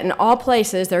notice that in all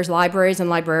places there's libraries and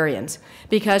librarians,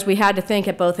 because we had to think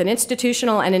at both an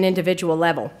institutional and an individual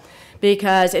level.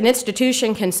 Because an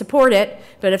institution can support it,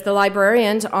 but if the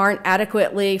librarians aren't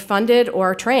adequately funded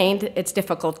or trained, it's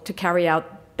difficult to carry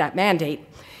out that mandate.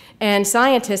 And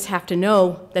scientists have to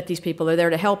know that these people are there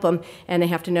to help them, and they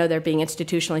have to know they're being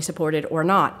institutionally supported or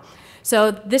not.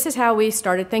 So this is how we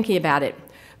started thinking about it.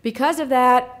 Because of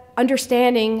that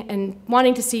understanding and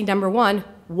wanting to see, number one,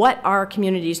 what our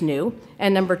communities knew,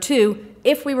 and number two,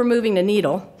 if we were moving the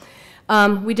needle,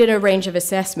 we did a range of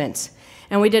assessments.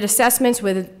 And we did assessments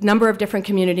with a number of different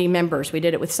community members. We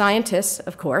did it with scientists,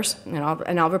 of course,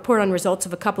 and I'll report on results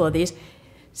of a couple of these.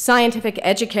 Scientific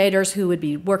educators who would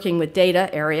be working with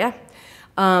data area,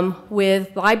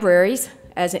 with libraries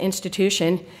as an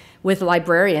institution, with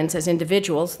librarians as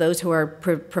individuals, those who are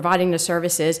providing the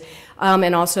services,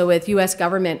 and also with U.S.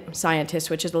 government scientists,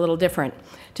 which is a little different.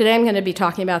 Today I'm going to be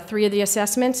talking about 3 of the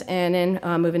assessments and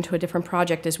then move into a different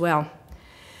project as well.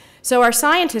 So our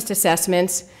scientist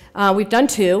assessments, we've done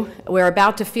 2. We're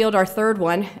about to field our 3rd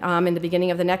one in the beginning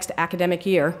of the next academic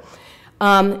year.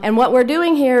 And what we're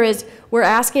doing here is we're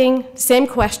asking the same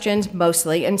questions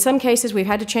mostly. In some cases, we've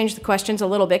had to change the questions a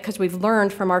little bit because we've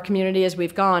learned from our community as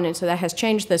we've gone, and so that has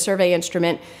changed the survey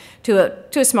instrument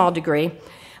to a small degree.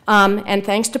 And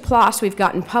thanks to PLOS, we've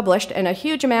gotten published and a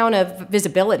huge amount of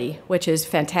visibility, which is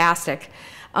fantastic,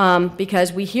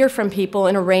 because we hear from people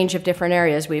in a range of different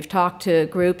areas. We've talked to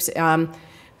groups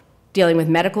dealing with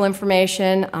medical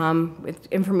information,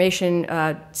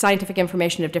 scientific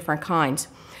information of different kinds.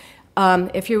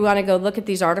 If you want to go look at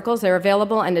these articles, they're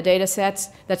available, and the data sets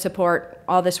that support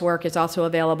all this work is also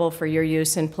available for your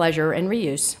use and pleasure and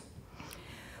reuse.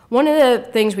 One of the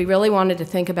things we really wanted to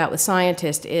think about with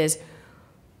scientists is,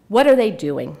 what are they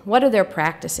doing? What are their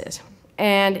practices?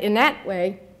 And in that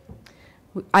way,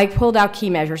 I pulled out key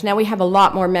measures. Now we have a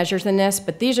lot more measures than this,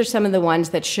 but these are some of the ones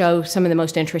that show some of the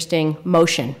most interesting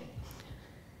motion.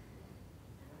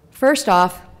 First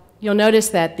off, you'll notice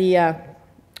that the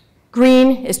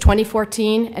green is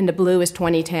 2014 and the blue is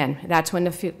 2010. That's when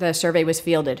the survey was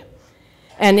fielded.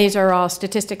 And these are all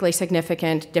statistically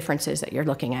significant differences that you're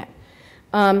looking at.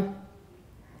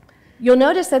 You'll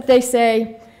notice that they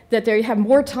say that they have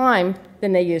more time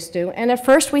than they used to. And at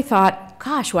first we thought,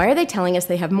 gosh, why are they telling us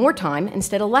they have more time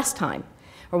instead of less time?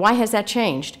 Or why has that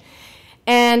changed?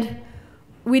 And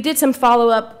we did some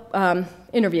follow-up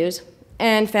interviews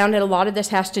and found that a lot of this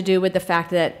has to do with the fact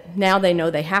that now they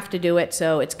know they have to do it,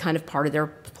 so it's kind of part of their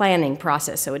planning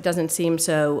process, so it doesn't seem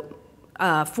so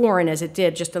foreign as it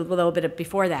did just a little bit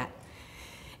before that.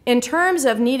 In terms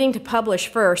of needing to publish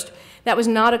first, that was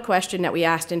not a question that we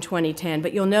asked in 2010,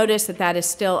 but you'll notice that that is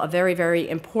still a very, very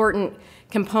important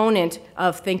component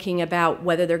of thinking about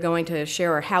whether they're going to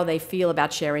share or how they feel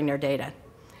about sharing their data.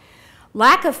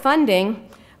 Lack of funding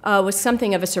was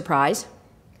something of a surprise,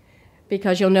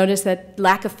 because you'll notice that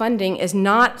lack of funding is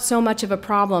not so much of a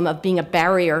problem of being a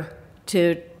barrier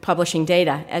to publishing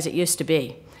data as it used to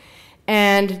be.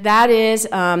 And that is,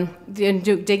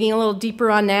 digging a little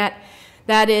deeper on that,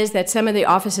 That is that some of the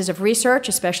offices of research,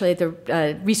 especially at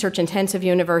the research-intensive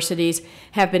universities,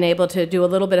 have been able to do a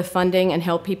little bit of funding and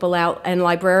help people out, and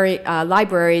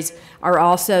libraries are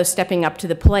also stepping up to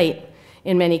the plate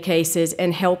in many cases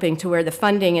and helping to where the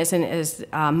funding isn't as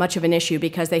much of an issue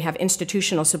because they have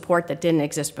institutional support that didn't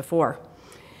exist before.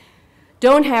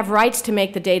 Don't have rights to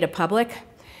make the data public.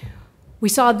 We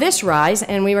saw this rise,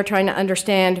 and we were trying to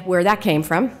understand where that came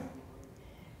from.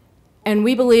 And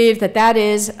we believe that that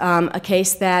is a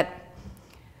case that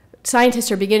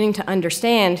scientists are beginning to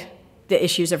understand the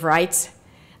issues of rights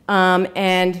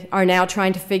and are now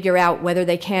trying to figure out whether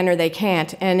they can or they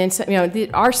can't. And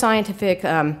our scientist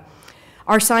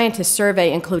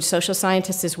survey includes social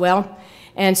scientists as well.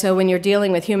 And so when you're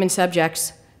dealing with human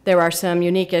subjects, there are some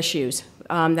unique issues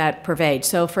that pervade.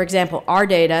 So for example, our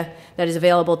data that is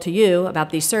available to you about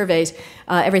these surveys,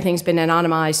 everything's been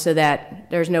anonymized so that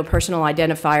there's no personal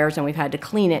identifiers, and we've had to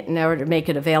clean it in order to make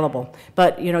it available.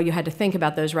 But you had to think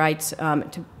about those rights,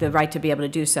 the right to be able to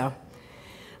do so.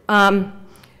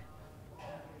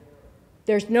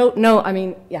 There's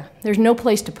there's no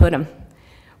place to put them.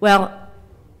 Well,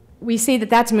 we see that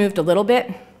that's moved a little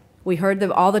bit. We heard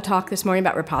all the talk this morning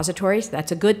about repositories.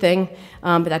 That's a good thing,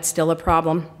 but that's still a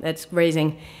problem that's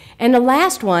raising. And the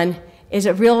last one is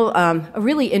a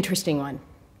really interesting one.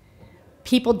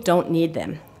 People don't need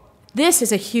them. This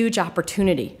is a huge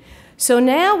opportunity. So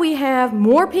now we have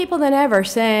more people than ever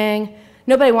saying,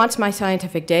 nobody wants my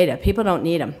scientific data. People don't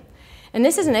need them. And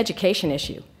this is an education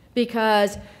issue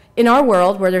because in our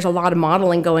world where there's a lot of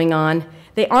modeling going on,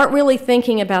 they aren't really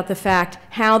thinking about the fact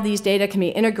how these data can be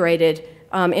integrated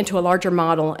into a larger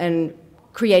model and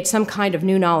create some kind of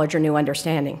new knowledge or new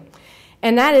understanding.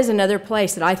 And that is another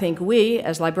place that I think we,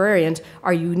 as librarians,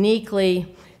 are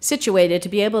uniquely situated to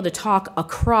be able to talk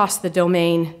across the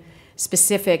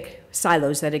domain-specific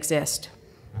silos that exist.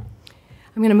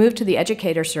 I'm going to move to the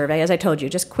educator survey. As I told you,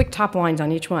 just quick top lines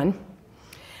on each one.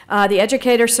 The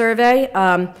educator survey,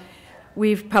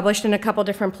 we've published in a couple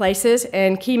different places,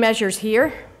 and key measures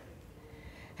here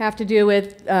have to do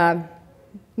with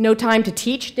no time to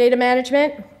teach data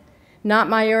management, not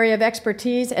my area of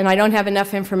expertise, and I don't have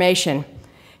enough information.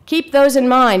 Keep those in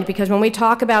mind because when we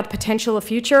talk about potential of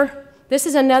future, this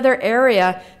is another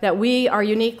area that we are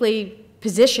uniquely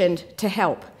positioned to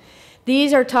help.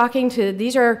 These are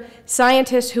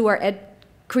scientists who are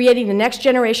creating the next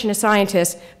generation of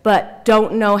scientists but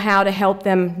don't know how to help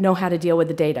them know how to deal with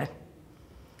the data.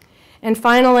 And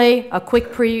finally, a quick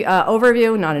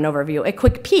a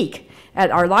quick peek at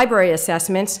our library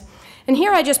assessments. And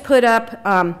here I just put up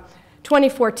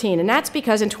 2014, and that's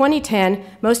because in 2010,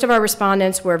 most of our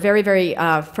respondents were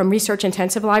from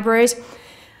research-intensive libraries,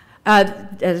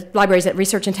 libraries at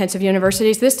research-intensive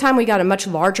universities. This time we got a much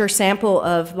larger sample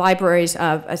of libraries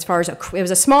it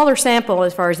was a smaller sample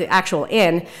as far as the actual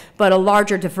N, but a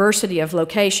larger diversity of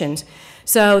locations.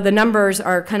 So the numbers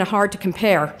are kind of hard to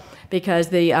compare because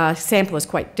the sample is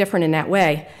quite different in that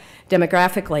way,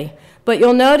 demographically. But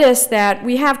you'll notice that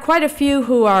we have quite a few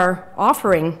who are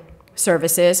offering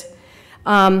services,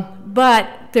 but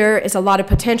there is a lot of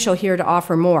potential here to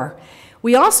offer more.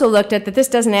 We also looked at that this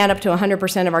doesn't add up to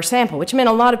 100% of our sample, which meant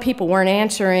a lot of people weren't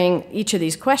answering each of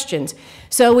these questions.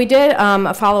 So we did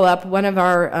a follow-up. One of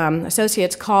our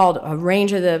associates called a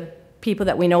range of the people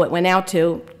that we know it went out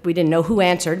to. We didn't know who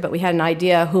answered, but we had an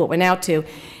idea who it went out to,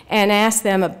 and asked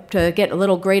them to get a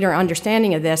little greater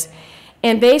understanding of this.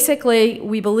 And basically,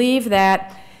 we believe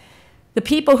that the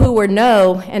people who were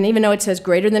no, and even though it says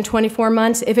greater than 24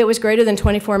 months, if it was greater than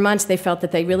 24 months, they felt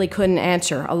that they really couldn't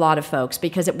answer a lot of folks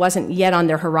because it wasn't yet on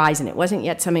their horizon. It wasn't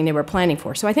yet something they were planning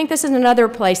for. So I think this is another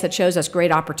place that shows us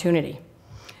great opportunity.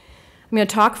 I'm going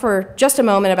to talk for just a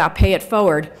moment about Pay It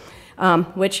Forward,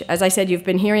 which, as I said, you've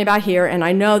been hearing about here, and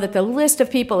I know that the list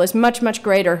of people is much, much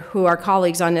greater who are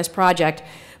colleagues on this project.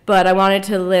 But I wanted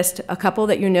to list a couple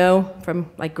that you know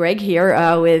from, like Greg here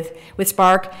with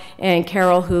SPARC, and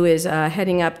Carol, who is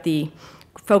heading up the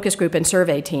focus group and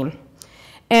survey team.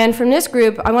 And from this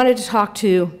group, I wanted to talk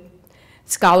to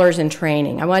scholars in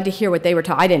training. I wanted to hear what they were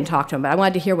talking. I didn't talk to them, but I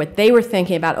wanted to hear what they were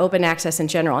thinking about open access in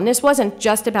general. And this wasn't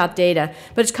just about data,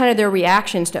 but it's kind of their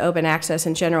reactions to open access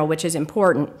in general, which is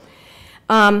important.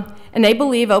 And they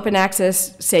believe open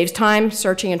access saves time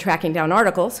searching and tracking down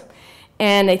articles,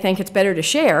 and they think it's better to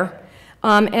share.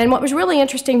 And what was really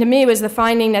interesting to me was the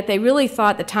finding that they really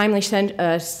thought that timely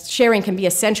sharing can be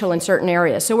essential in certain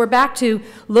areas. So we're back to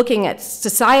looking at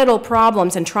societal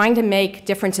problems and trying to make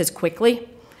differences quickly.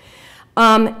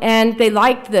 And they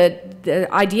liked the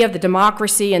idea of the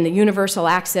democracy and the universal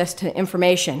access to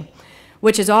information,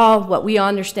 which is all what we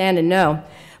understand and know.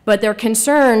 But their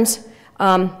concerns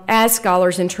as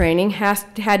scholars in training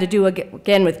had to do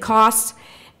again with costs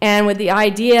and with the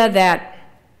idea that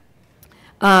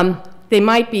they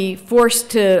might be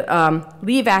forced to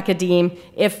leave academe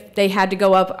if they had to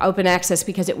go up open access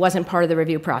because it wasn't part of the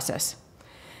review process.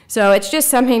 So it's just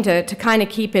something to kind of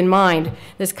keep in mind,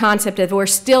 this concept of we're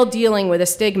still dealing with a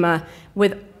stigma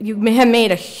you have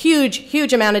made a huge,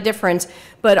 huge amount of difference,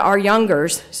 but our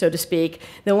youngers, so to speak,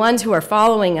 the ones who are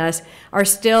following us are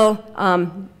still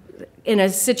in a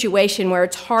situation where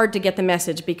it's hard to get the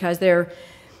message because they're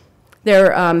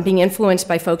being influenced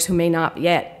by folks who may not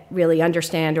yet really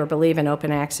understand or believe in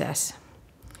open access.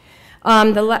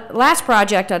 The last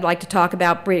project I'd like to talk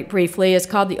about briefly is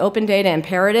called the Open Data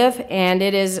Imperative, and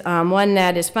it is one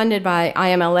that is funded by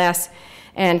IMLS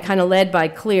and kind of led by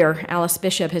CLEAR. Alice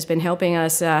Bishop has been helping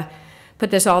us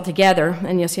put this all together,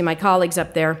 and you'll see my colleagues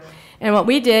up there. And what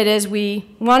we did is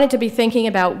we wanted to be thinking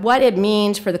about what it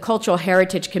means for the cultural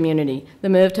heritage community, the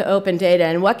move to open data,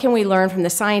 and what can we learn from the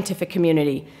scientific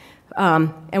community,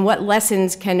 and what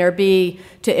lessons can there be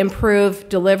to improve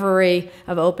delivery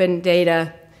of open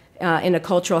data in a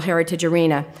cultural heritage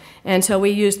arena. And so we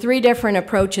used 3 different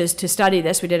approaches to study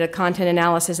this. We did a content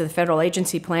analysis of the federal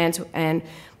agency plans, and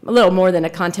a little more than a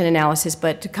content analysis,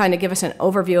 but to kind of give us an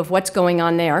overview of what's going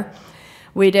on there.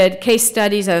 We did case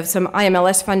studies of some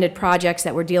IMLS-funded projects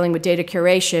that were dealing with data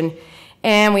curation,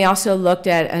 and we also looked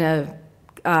at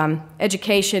an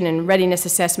education and readiness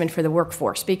assessment for the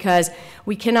workforce, because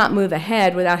we cannot move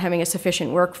ahead without having a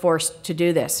sufficient workforce to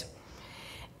do this.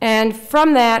 And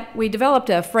from that, we developed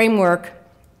a framework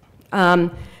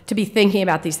to be thinking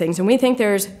about these things. And we think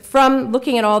from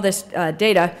looking at all this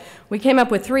data, we came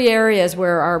up with 3 areas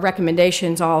where our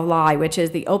recommendations all lie, which is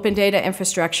the open data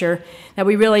infrastructure that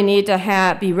we really need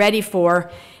to be ready for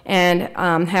and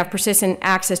have persistent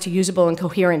access to usable and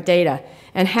coherent data.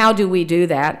 And how do we do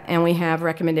that? And we have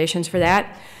recommendations for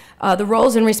that. The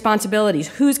roles and responsibilities.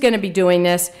 Who's going to be doing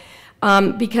this?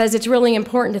 Because it's really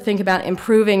important to think about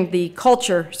improving the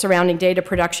culture surrounding data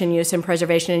production, use, and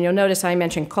preservation. And you'll notice I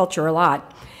mentioned culture a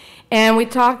lot. And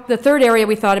the 3rd area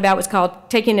we thought about was called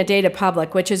taking the data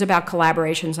public, which is about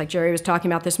collaborations, like Jerry was talking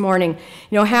about this morning.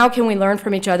 You know, how can we learn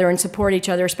from each other and support each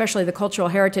other, especially the cultural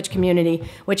heritage community,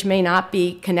 which may not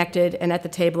be connected and at the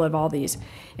table of all these.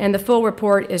 And the full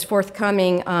report is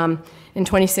forthcoming in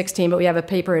 2016, but we have a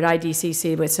paper at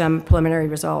IDCC with some preliminary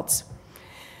results.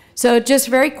 So just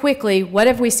very quickly, what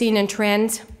have we seen in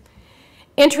trends?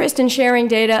 Interest in sharing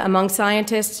data among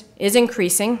scientists is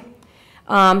increasing.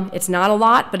 It's not a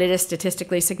lot, but it is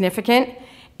statistically significant.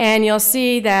 And you'll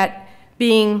see that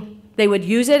they would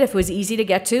use it if it was easy to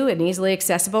get to and easily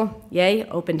accessible, yay,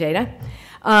 open data.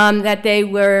 That they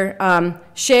were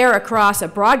share across a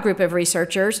broad group of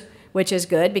researchers, which is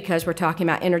good because we're talking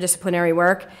about interdisciplinary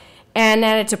work, and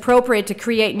that it's appropriate to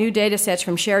create new data sets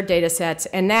from shared data sets,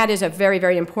 and that is a very,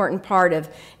 very important part of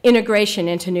integration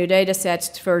into new data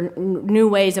sets for new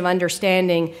ways of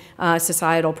understanding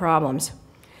societal problems.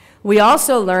 We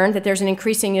also learned that there's an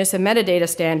increasing use of metadata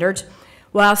standards,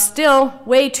 while still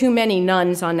way too many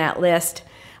nuns on that list,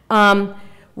 and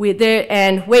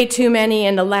way too many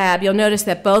in the lab. You'll notice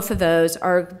that both of those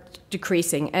are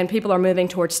decreasing, and people are moving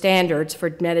towards standards for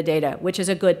metadata, which is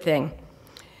a good thing.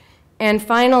 And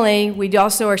finally, we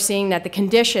also are seeing that the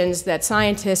conditions that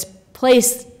scientists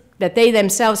that they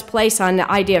themselves place on the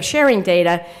idea of sharing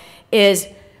data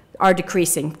are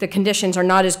decreasing. The conditions are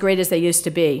not as great as they used to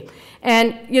be.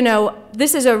 And, you know,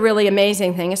 this is a really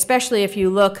amazing thing, especially if you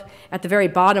look at the very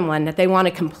bottom one, that they want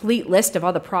a complete list of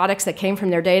all the products that came from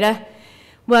their data.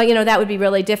 Well, you know, that would be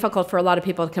really difficult for a lot of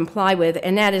people to comply with,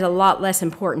 and that is a lot less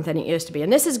important than it used to be.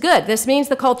 And this is good. This means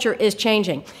the culture is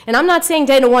changing. And I'm not saying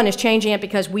Data One is changing it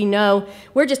because we know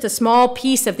we're just a small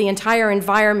piece of the entire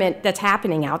environment that's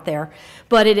happening out there.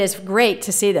 But it is great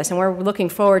to see this, and we're looking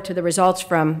forward to the results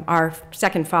from our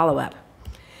second follow-up.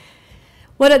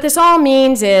 What this all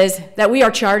means is that we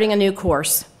are charting a new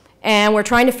course, and we're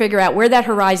trying to figure out where that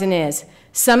horizon is.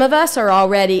 Some of us are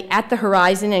already at the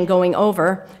horizon and going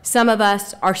over. Some of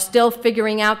us are still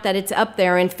figuring out that it's up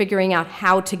there and figuring out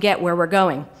how to get where we're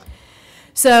going.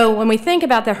 So when we think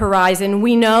about the horizon,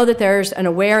 we know that there's an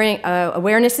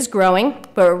awareness is growing,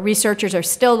 but researchers are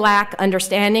still lack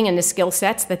understanding and the skill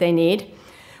sets that they need.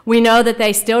 We know that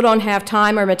they still don't have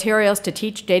time or materials to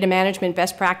teach data management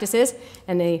best practices,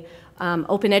 and the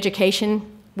open education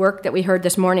work that we heard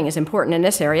this morning is important in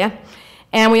this area.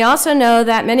 And we also know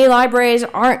that many libraries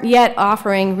aren't yet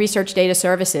offering research data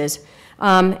services,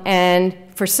 and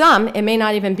for some, it may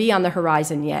not even be on the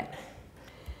horizon yet.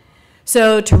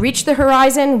 So to reach the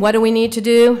horizon, what do we need to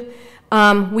do?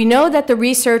 We know that the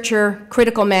researcher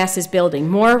critical mass is building.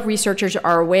 More researchers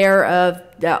are aware of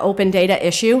the open data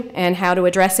issue and how to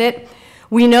address it.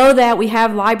 We know that we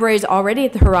have libraries already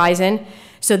at the horizon,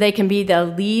 so they can be the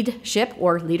leadership,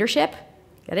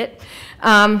 get it?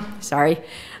 Sorry.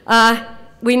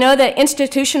 We know that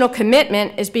institutional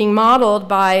commitment is being modeled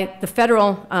by the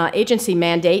federal agency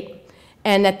mandate,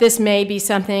 and that this may be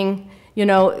something, you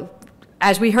know,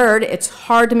 as we heard, it's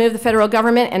hard to move the federal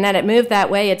government, and that it moved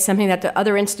that way, it's something that the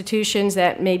other institutions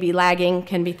that may be lagging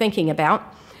can be thinking about.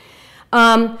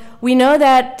 We know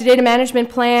that the data management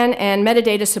plan and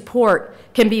metadata support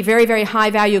can be very, very high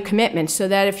value commitments, so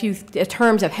that if you, in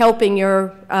terms of helping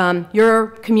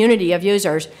your community of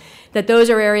users, that those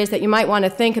are areas that you might want to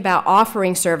think about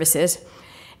offering services.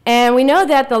 And we know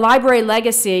that the library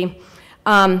legacy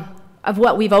of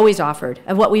what we've always offered,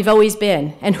 of what we've always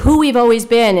been, and who we've always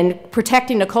been in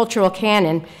protecting the cultural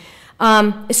canon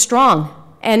is strong,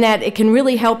 and that it can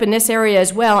really help in this area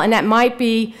as well. And that might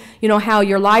be, you know, how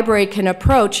your library can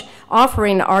approach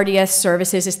offering the RDS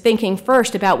services, is thinking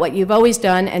first about what you've always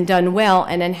done and done well,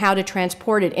 and then how to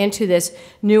transport it into this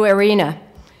new arena.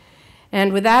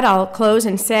 And with that, I'll close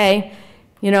and say,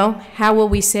 you know, how will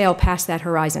we sail past that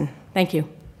horizon? Thank you.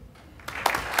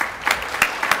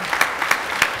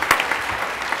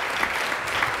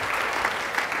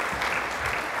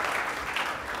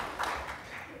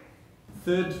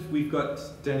 Third, we've got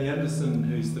Danny Anderson,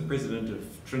 who's the president of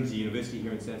Trinity University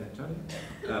here in San Antonio.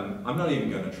 I'm not even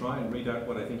going to try and read out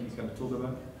what I think he's going to talk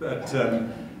about, but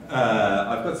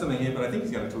I've got something here, but I think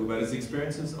he's going to talk about his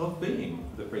experiences of being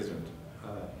the president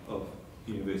of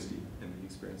the university and the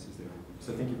experiences there.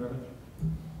 So thank you very much.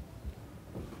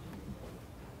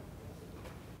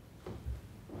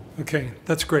 Okay,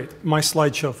 that's great. My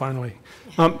slideshow finally.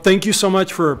 Thank you so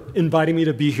much for inviting me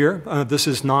to be here. This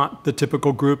is not the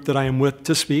typical group that I am with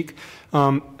to speak.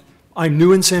 I'm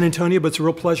new in San Antonio, but it's a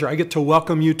real pleasure. I get to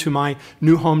welcome you to my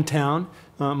new hometown,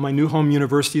 my new home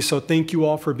university, so thank you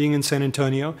all for being in San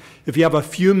Antonio. If you have a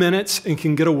few minutes and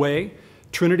can get away,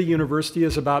 Trinity University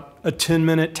is about a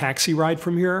 10-minute taxi ride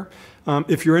from here.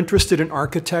 If you're interested in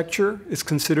architecture, it's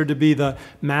considered to be the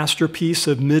masterpiece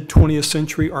of mid-20th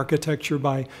century architecture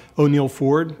by O'Neill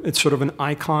Ford. It's sort of an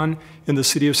icon in the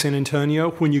city of San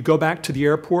Antonio. When you go back to the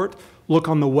airport, look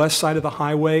on the west side of the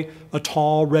highway, a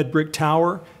tall red brick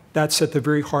tower. That's at the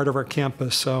very heart of our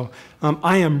campus. So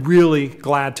I am really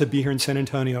glad to be here in San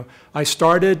Antonio. I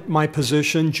started my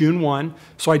position June 1,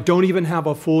 so I don't even have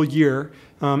a full year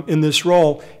in this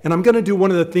role. And I'm going to do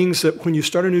one of the things that when you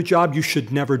start a new job, you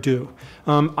should never do.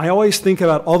 I always think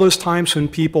about all those times when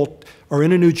people are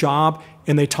in a new job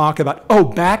and they talk about, oh,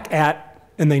 back at,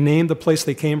 and they name the place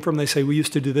they came from. They say, we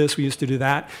used to do this, we used to do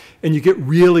that. And you get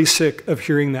really sick of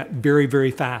hearing that very,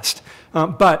 very fast.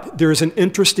 But there is an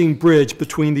interesting bridge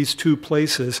between these two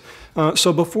places.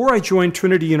 So before I joined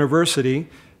Trinity University,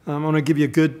 I'm going to give you a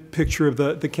good picture of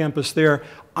the campus there.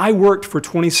 I worked for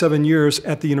 27 years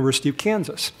at the University of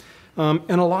Kansas.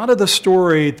 And a lot of the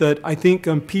story that I think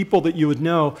people that you would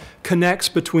know connects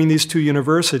between these two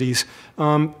universities.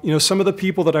 You know, some of the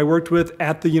people that I worked with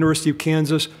at the University of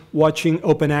Kansas watching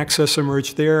open access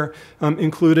emerge there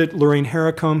included Lorraine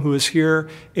Harricombe, who is here,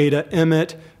 Ada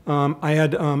Emmett. I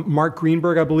had Mark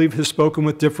Greenberg, I believe, has spoken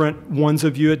with different ones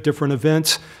of you at different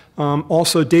events.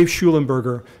 Also, Dave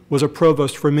Schulenberger was a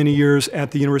provost for many years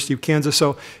at the University of Kansas.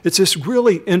 So it's this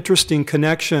really interesting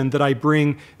connection that I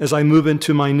bring as I move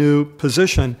into my new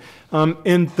position.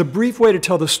 And the brief way to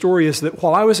tell the story is that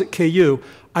while I was at KU,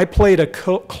 I played a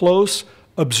close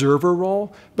observer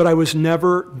role, but I was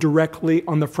never directly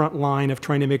on the front line of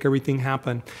trying to make everything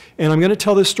happen. And I'm going to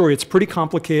tell this story. It's pretty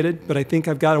complicated, but I think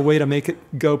I've got a way to make it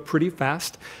go pretty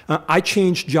fast. I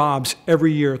changed jobs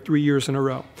every year, 3 years in a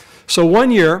row. So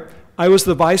one year, I was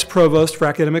the vice provost for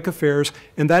academic affairs,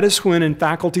 and that is when in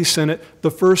Faculty Senate,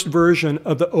 the first version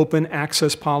of the open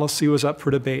access policy was up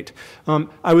for debate.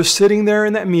 I was sitting there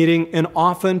in that meeting, and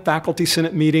often Faculty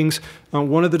Senate meetings,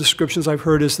 one of the descriptions I've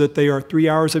heard is that they are 3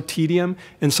 hours of tedium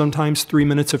and sometimes 3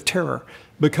 minutes of terror,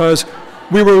 because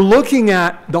we were looking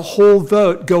at the whole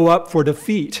vote go up for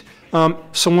defeat.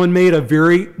 Someone made a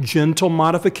very gentle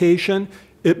modification.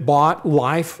 It brought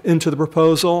life into the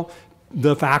proposal.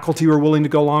 The faculty were willing to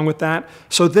go along with that.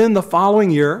 So then the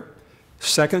following year,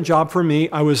 second job for me,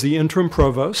 I was the interim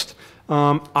provost.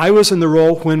 I was in the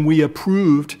role when we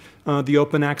approved the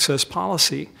open access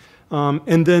policy.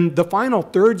 And then the final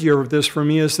third year of this for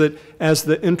me is that as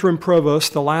the interim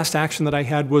provost, the last action that I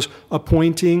had was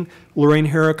appointing Lorraine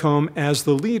Harricombe as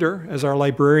the leader, as our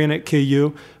librarian at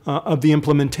KU, of the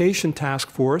implementation task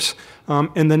force.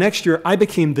 And the next year, I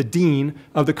became the dean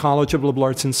of the College of Liberal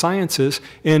Arts and Sciences,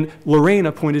 and Lorraine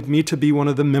appointed me to be one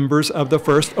of the members of the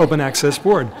first open access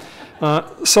board.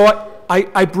 So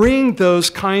I bring those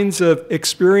kinds of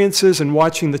experiences and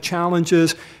watching the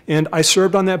challenges, and I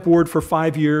served on that board for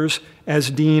 5 years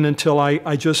as dean until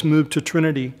I just moved to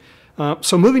Trinity.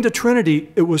 So moving to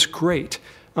Trinity, it was great.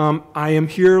 I am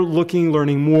here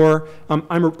learning more.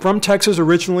 I'm from Texas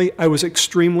originally. I was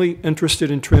extremely interested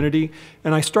in Trinity,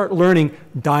 and I start learning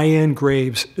Diane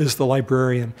Graves is the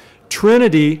librarian.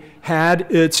 Trinity had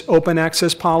its open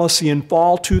access policy in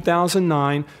fall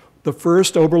 2009, the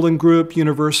first Oberlin Group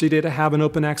university to have an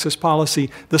open access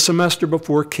policy the semester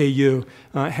before KU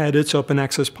had its open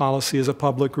access policy as a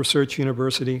public research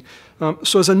university.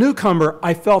 So as a newcomer,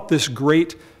 I felt this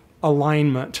great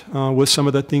alignment with some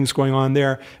of the things going on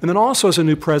there. And then also as a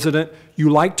new president, you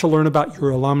like to learn about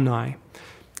your alumni.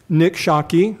 Nick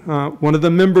Shockey, one of the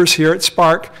members here at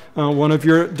SPARC, one of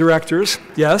your directors,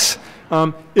 yes,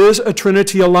 is a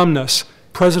Trinity alumnus.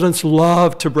 Presidents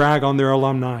love to brag on their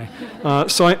alumni.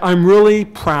 So I'm really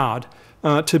proud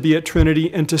to be at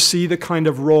Trinity and to see the kind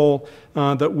of role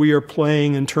that we are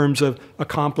playing in terms of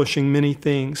accomplishing many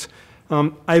things.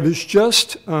 I was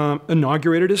just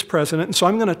inaugurated as president, and so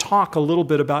I'm going to talk a little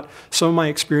bit about some of my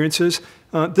experiences.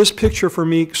 This picture for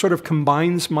me sort of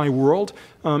combines my world.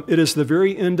 It is the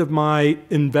very end of my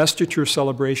investiture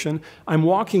celebration. I'm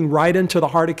walking right into the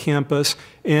heart of campus,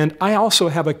 and I also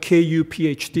have a KU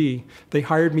PhD. They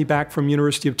hired me back from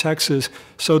University of Texas.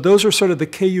 So those are sort of the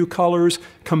KU colors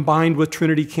combined with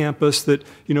Trinity campus that,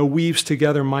 you know, weaves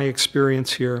together my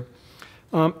experience here.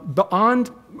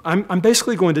 I'm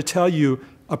basically going to tell you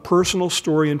a personal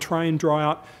story and try and draw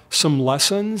out some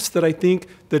lessons that I think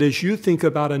that as you think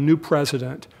about a new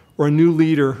president or a new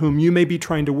leader whom you may be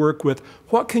trying to work with,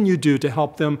 what can you do to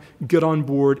help them get on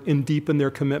board and deepen their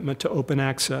commitment to open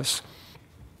access?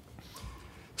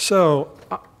 So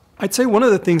I'd say one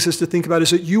of the things is to think about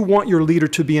is that you want your leader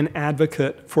to be an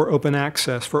advocate for open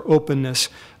access, for openness.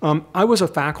 I was a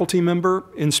faculty member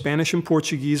in Spanish and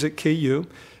Portuguese at KU.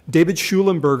 David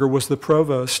Schulenberger was the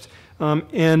provost,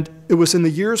 and it was in the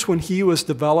years when he was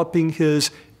developing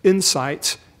his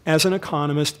insights as an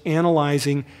economist,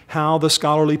 analyzing how the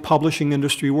scholarly publishing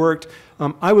industry worked.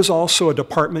 I was also a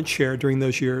department chair during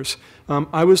those years.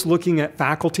 I was looking at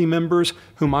faculty members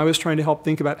whom I was trying to help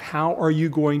think about how are you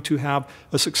going to have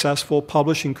a successful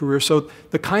publishing career. So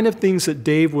the kind of things that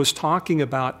Dave was talking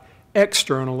about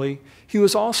externally, he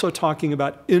was also talking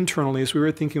about internally as we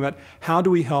were thinking about how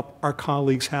do we help our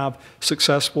colleagues have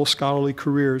successful scholarly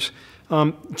careers.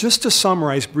 Just to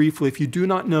summarize briefly, if you do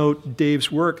not know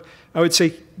Dave's work, I would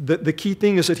say that the key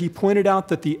thing is that he pointed out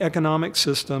that the economic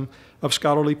system of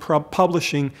scholarly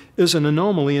publishing is an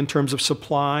anomaly in terms of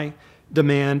supply,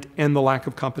 demand, and the lack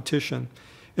of competition.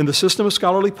 In the system of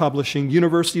scholarly publishing,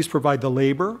 universities provide the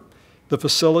labor, the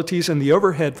facilities, and the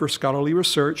overhead for scholarly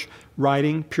research,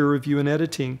 writing, peer review, and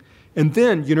editing. And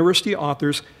then university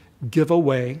authors give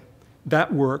away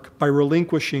that work by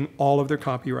relinquishing all of their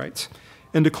copyrights.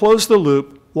 And to close the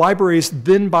loop, libraries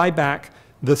then buy back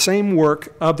the same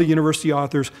work of the university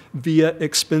authors via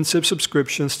expensive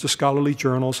subscriptions to scholarly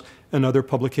journals and other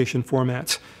publication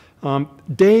formats.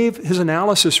 Dave, his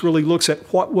analysis really looks at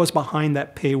what was behind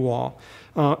that paywall.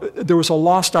 There was a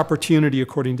lost opportunity,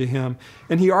 according to him.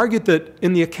 And he argued that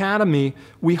in the academy,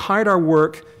 we hide our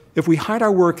work, if we hide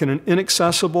our work in an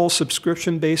inaccessible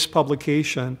subscription-based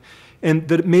publication, and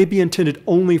that it may be intended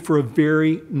only for a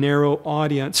very narrow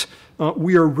audience,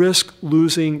 we are risk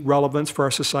losing relevance for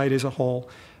our society as a whole.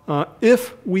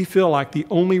 If we feel like the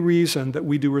only reason that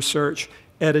we do research,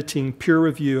 editing, peer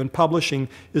review, and publishing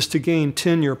is to gain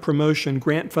tenure, promotion,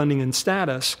 grant funding, and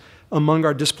status among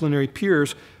our disciplinary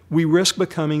peers, we risk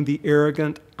becoming the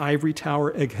arrogant ivory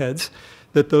tower eggheads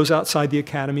that those outside the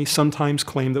academy sometimes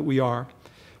claim that we are.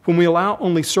 When we allow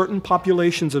only certain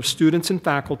populations of students and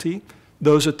faculty,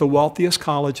 those at the wealthiest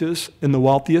colleges, in the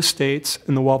wealthiest states,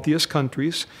 in the wealthiest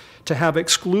countries, to have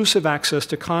exclusive access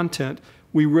to content,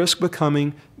 we risk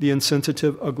becoming the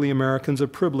insensitive, ugly Americans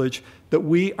of privilege that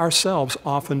we ourselves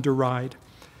often deride.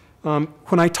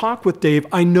 When I talk with Dave,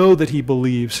 I know that he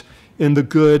believes in the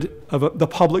good of the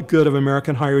public good of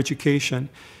American higher education.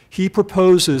 He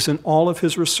proposes in all of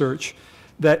his research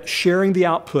that sharing the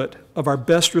output of our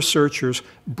best researchers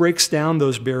breaks down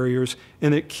those barriers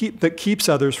and that keeps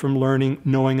others from learning,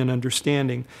 knowing, and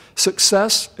understanding.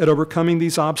 Success at overcoming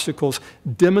these obstacles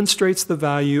demonstrates the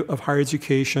value of higher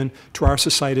education to our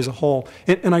society as a whole.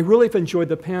 And I really have enjoyed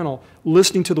the panel,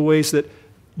 listening to the ways that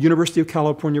University of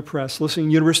California Press, listening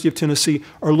to University of Tennessee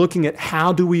are looking at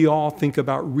how do we all think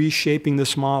about reshaping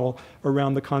this model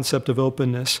around the concept of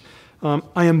openness.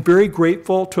 I am very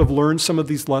grateful to have learned some of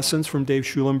these lessons from Dave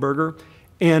Schulenberger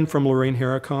and from Lorraine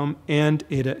Harricombe and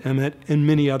Ada Emmett and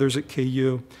many others at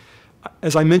KU.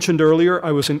 As I mentioned earlier,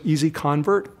 I was an easy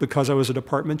convert because I was a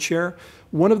department chair.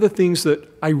 One of the things that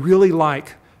I really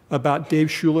like about Dave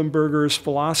Schulenberger's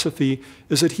philosophy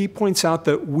is that he points out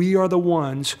that we are the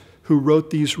ones who wrote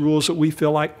these rules that we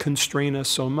feel like constrain us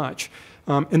so much.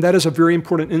 And that is a very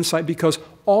important insight because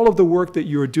all of the work that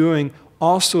you're doing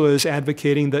also is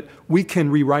advocating that we can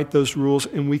rewrite those rules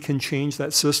and we can change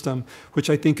that system, which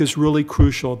I think is really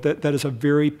crucial. That is a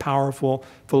very powerful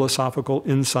philosophical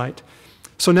insight.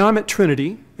 So now I'm at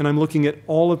Trinity, and I'm looking at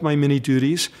all of my many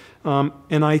duties,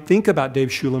 and I think about Dave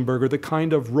Schulenberger, the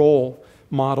kind of role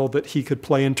model that he could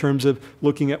play in terms of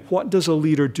looking at what does a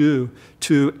leader do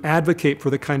to advocate for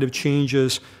the kind of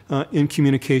changes in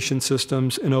communication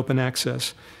systems and open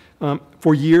access.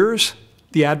 For years,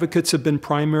 the advocates have been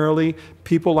primarily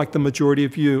people like the majority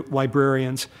of you,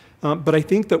 librarians. But I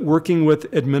think that working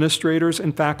with administrators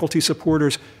and faculty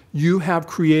supporters, you have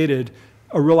created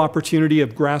a real opportunity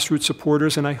of grassroots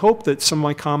supporters, and I hope that some of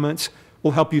my comments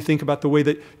will help you think about the way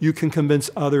that you can convince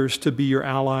others to be your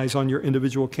allies on your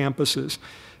individual campuses.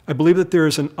 I believe that there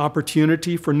is an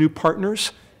opportunity for new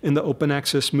partners in the open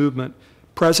access movement.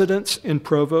 Presidents and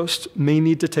provosts may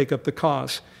need to take up the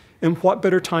cause. And what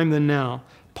better time than now?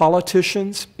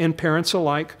 Politicians and parents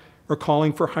alike are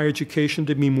calling for higher education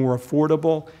to be more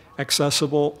affordable,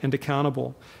 accessible, and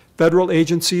accountable. Federal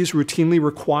agencies routinely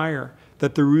require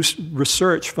that the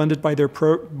research funded by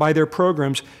their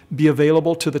programs be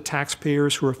available to the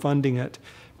taxpayers who are funding it.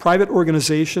 Private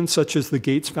organizations such as the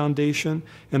Gates Foundation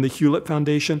and the Hewlett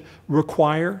Foundation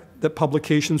require that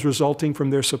publications resulting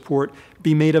from their support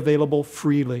be made available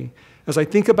freely. As I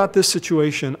think about this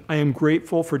situation, I am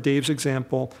grateful for Dave's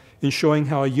example in showing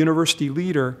how a university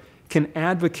leader can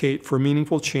advocate for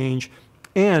meaningful change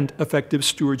and effective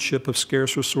stewardship of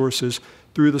scarce resources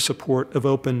through the support of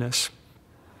openness.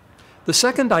 The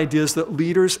second idea is that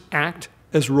leaders act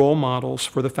as role models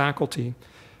for the faculty.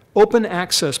 Open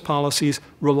access policies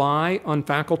rely on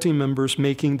faculty members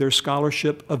making their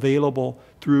scholarship available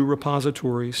through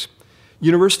repositories.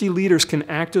 University leaders can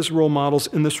act as role models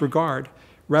in this regard.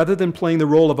 Rather than playing the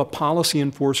role of a policy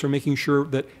enforcer, making sure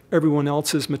that everyone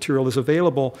else's material is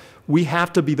available, we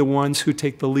have to be the ones who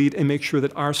take the lead and make sure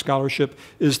that our scholarship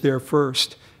is there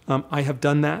first. I have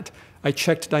done that. I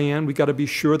checked Diane. We got to be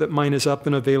sure that mine is up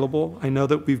and available. I know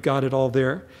that we've got it all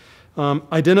there.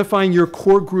 Identifying your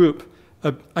core group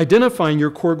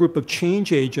of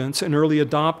change agents and early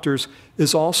adopters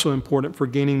is also important for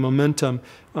gaining momentum.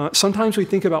 Sometimes we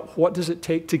think about what does it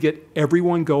take to get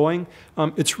everyone going.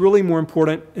 It's really more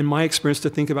important, in my experience, to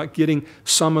think about getting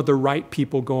some of the right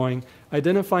people going.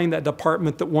 Identifying that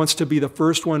department that wants to be the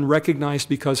first one recognized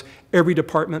because every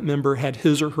department member had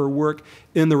his or her work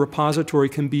in the repository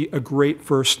can be a great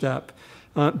first step.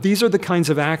 These are the kinds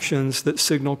of actions that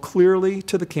signal clearly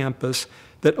to the campus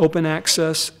that open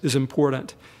access is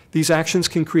important. These actions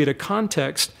can create a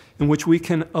context in which we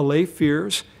can allay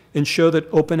fears and show that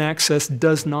open access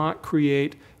does not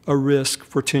create a risk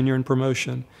for tenure and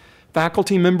promotion.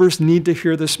 Faculty members need to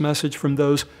hear this message from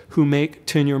those who make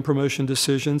tenure and promotion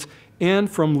decisions and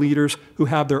from leaders who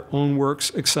have their own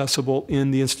works accessible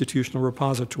in the institutional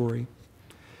repository.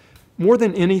 More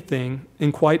than anything,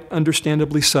 and quite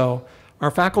understandably so,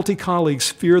 our faculty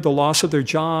colleagues fear the loss of their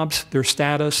jobs, their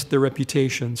status, their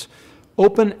reputations.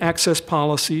 Open access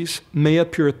policies may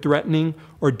appear threatening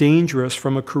or dangerous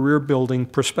from a career-building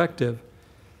perspective.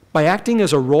 By acting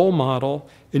as a role model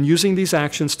and using these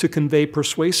actions to convey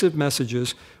persuasive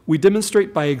messages, we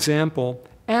demonstrate by example,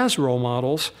 as role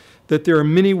models, that there are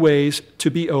many ways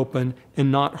to be open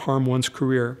and not harm one's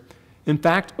career. In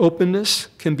fact, openness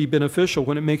can be beneficial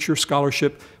when it makes your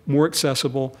scholarship more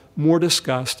accessible, more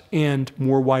discussed, and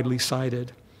more widely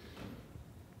cited.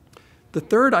 The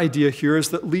third idea here is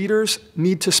that leaders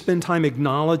need to spend time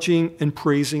acknowledging and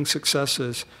praising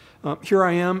successes. Here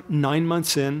I am, 9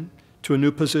 months in to a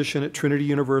new position at Trinity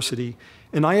University,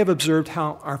 and I have observed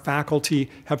how our faculty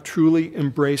have truly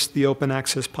embraced the open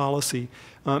access policy.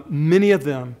 Many of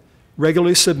them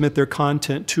regularly submit their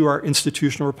content to our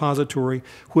institutional repository,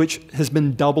 which has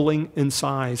been doubling in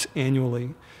size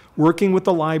annually. Working with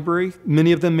the library,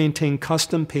 many of them maintain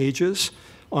custom pages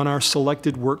on our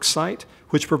selected work site,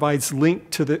 which provides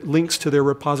links to their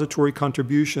repository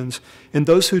contributions. And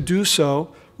those who do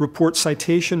so report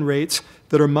citation rates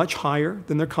that are much higher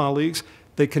than their colleagues.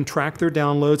 They can track their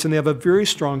downloads, and they have a very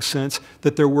strong sense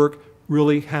that their work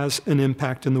really has an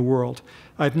impact in the world.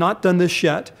 I've not done this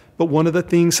yet, But one of the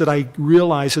things that I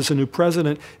realize as a new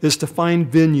president is to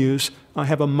find venues. I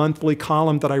have a monthly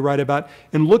column that I write about,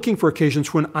 and looking for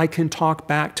occasions when I can talk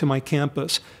back to my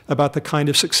campus about the kind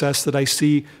of success that I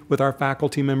see with our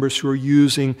faculty members who are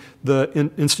using the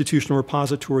institutional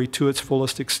repository to its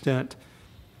fullest extent.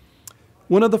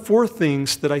 One of the four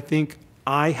things that I think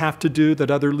I have to do,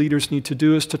 that other leaders need to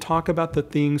do, is to talk about the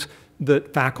things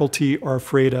that faculty are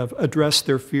afraid of, address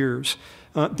their fears.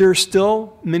 There are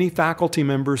still many faculty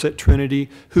members at Trinity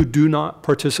who do not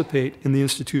participate in the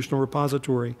institutional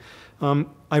repository.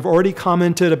 I've already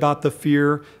commented about the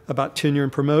fear about tenure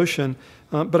and promotion,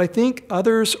 but I think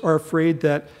others are afraid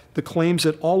that the claims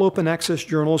that all open access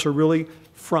journals are really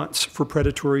fronts for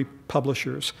predatory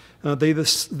publishers. They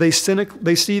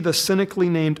see the cynically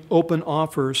named open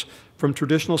offers from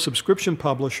traditional subscription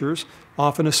publishers,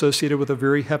 often associated with a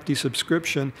very hefty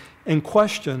subscription, and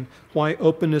question why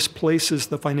openness places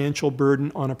the financial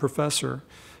burden on a professor.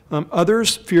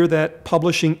 Others fear that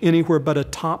publishing anywhere but a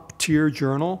top-tier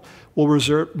journal will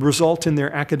result in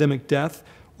their academic death,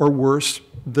 or worse,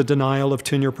 the denial of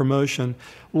tenure promotion.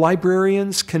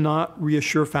 Librarians cannot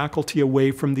reassure faculty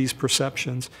away from these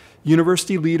perceptions.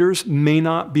 University leaders may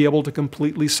not be able to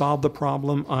completely solve the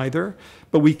problem either,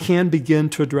 but we can begin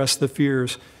to address the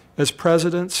fears. As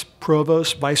presidents,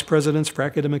 provosts, vice presidents for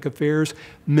academic affairs,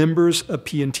 members of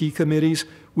P&T committees,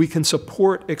 we can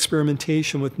support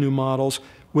experimentation with new models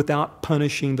without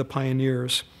punishing the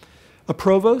pioneers. A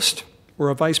provost or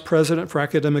a vice president for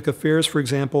academic affairs, for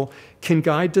example, can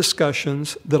guide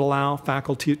discussions that allow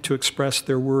faculty to express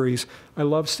their worries. I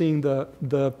love seeing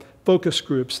the focus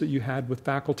groups that you had with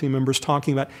faculty members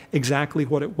talking about exactly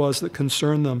what it was that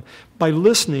concerned them. By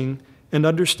listening and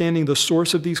understanding the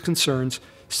source of these concerns,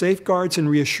 safeguards and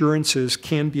reassurances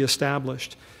can be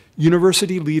established.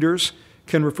 University leaders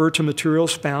can refer to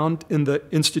materials found in the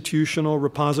institutional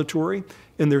repository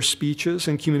in their speeches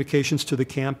and communications to the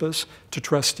campus, to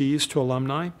trustees, to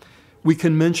alumni. We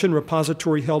can mention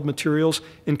repository-held materials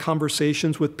in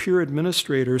conversations with peer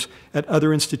administrators at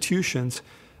other institutions.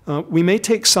 We may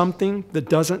take something that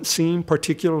doesn't seem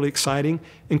particularly exciting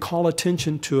and call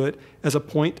attention to it as a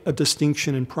point of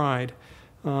distinction and pride.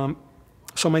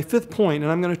 So my fifth point,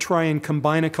 and I'm going to try and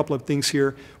combine a couple of things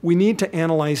here, we need to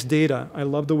analyze data. I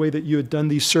love the way that you had done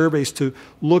these surveys to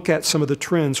look at some of the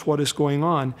trends, what is going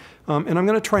on. And I'm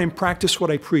going to try and practice what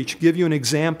I preach, give you an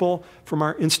example from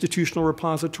our institutional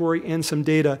repository and some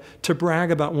data to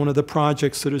brag about one of the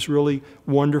projects that is really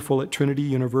wonderful at Trinity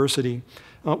University.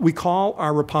 We call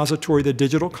our repository the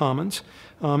Digital Commons,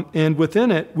 and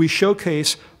within it, we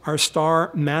showcase our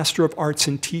STAR Master of Arts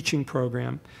in Teaching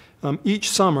program. Each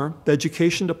summer, the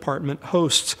Education Department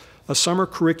hosts a summer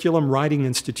curriculum writing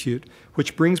institute,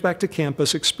 which brings back to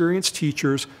campus experienced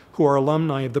teachers who are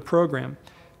alumni of the program.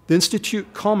 The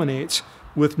institute culminates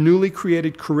with newly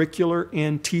created curricular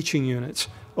and teaching units,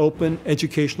 open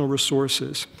educational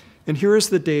resources. And here is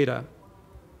the data.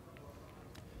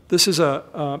 This is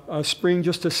a screen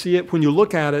just to see it. When you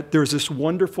look at it, there's this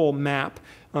wonderful map.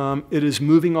 It is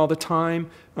moving all the time.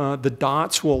 The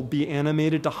dots will be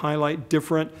animated to highlight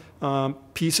different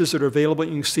pieces that are available.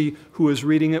 You can see who is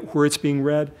reading it, where it's being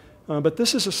read. But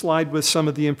this is a slide with some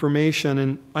of the information,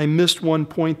 and I missed one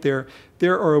point there.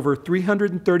 There are over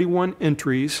 331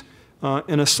 entries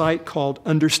in a site called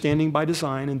Understanding by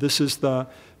Design, and this is the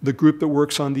group that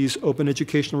works on these open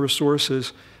educational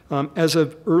resources. As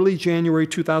of early January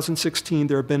 2016,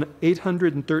 there have been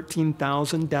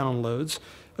 813,000 downloads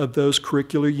of those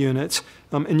curricular units.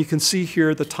 And you can see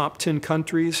here the top 10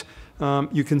 countries.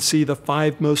 You can see the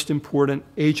 5 most important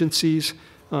agencies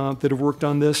that have worked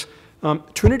on this.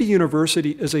 Trinity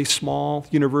University is a small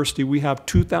university. We have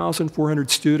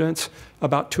 2,400 students,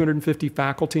 about 250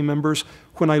 faculty members.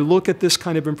 When I look at this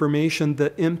kind of information,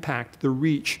 the impact, the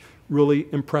reach really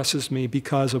impresses me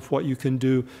because of what you can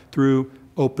do through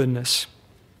openness.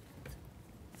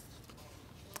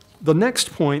 The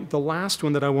next point, the last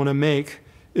one that I want to make,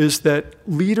 is that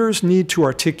leaders need to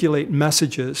articulate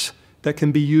messages that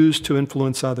can be used to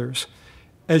influence others.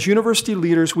 As university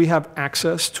leaders, we have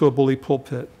access to a bully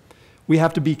pulpit. We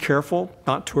have to be careful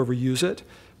not to overuse it,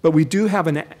 but we do have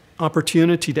an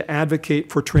opportunity to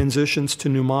advocate for transitions to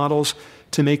new models,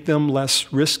 to make them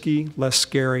less risky, less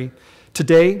scary.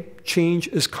 Today, change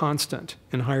is constant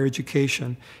in higher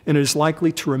education, and it is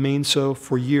likely to remain so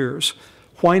for years.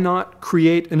 Why not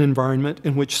create an environment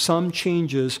in which some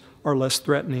changes are less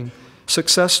threatening?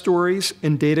 Success stories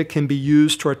and data can be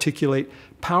used to articulate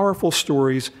powerful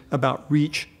stories about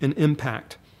reach and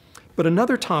impact. But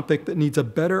another topic that needs a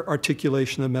better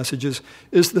articulation of messages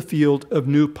is the field of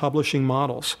new publishing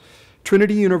models.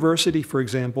 Trinity University, for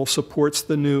example, supports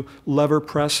the new Lever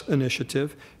Press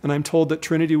initiative, and I'm told that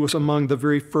Trinity was among the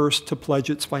very first to pledge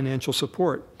its financial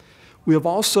support. We have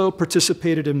also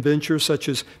participated in ventures such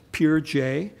as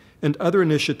PeerJ and other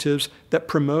initiatives that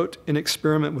promote and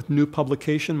experiment with new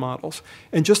publication models.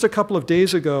 And just a couple of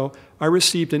days ago, I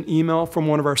received an email from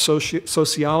one of our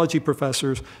sociology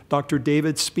professors, Dr.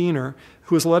 David Spiener,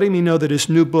 who is letting me know that his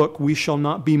new book, We Shall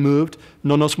Not Be Moved,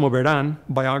 No Nos Moverán,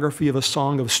 Biography of a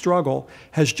Song of Struggle,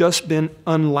 has just been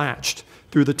unlatched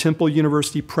through the Temple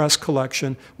University Press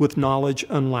collection with Knowledge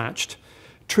Unlatched.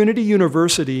 Trinity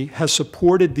University has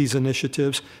supported these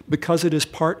initiatives because it is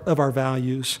part of our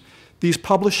values. These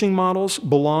publishing models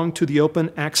belong to the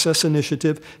Open Access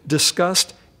Initiative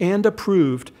discussed and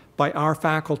approved by our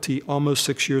faculty almost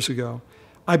 6 years ago.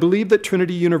 I believe that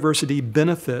Trinity University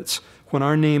benefits when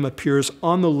our name appears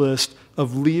on the list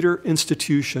of leader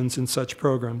institutions in such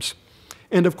programs.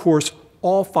 And of course,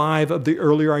 all 5 of the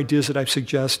earlier ideas that I've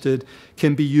suggested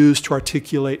can be used to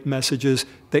articulate messages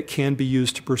that can be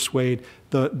used to persuade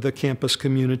the campus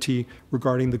community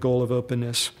regarding the goal of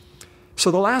openness. So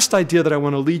the last idea that I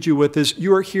want to lead you with is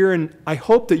you are here, and I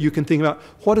hope that you can think about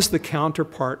what is the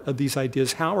counterpart of these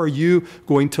ideas. How are you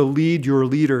going to lead your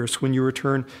leaders when you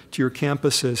return to your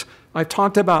campuses? I've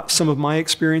talked about some of my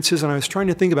experiences, and I was trying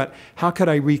to think about how could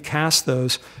I recast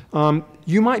those.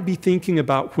 You might be thinking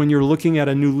about when you're looking at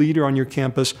a new leader on your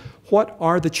campus, what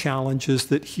are the challenges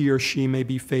that he or she may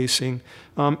be facing?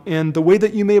 And the way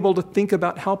that you may be able to think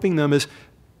about helping them is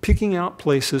picking out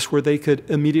places where they could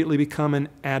immediately become an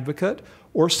advocate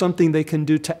or something they can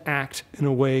do to act in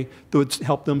a way that would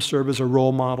help them serve as a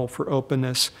role model for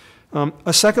openness.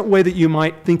 A second way that you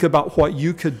might think about what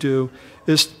you could do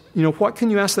is, what can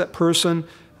you ask that person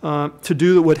to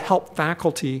do that would help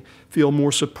faculty feel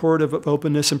more supportive of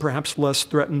openness and perhaps less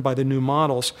threatened by the new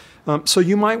models? So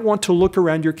you might want to look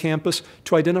around your campus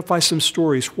to identify some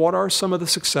stories. What are some of the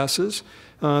successes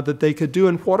that they could do,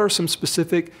 and what are some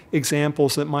specific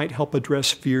examples that might help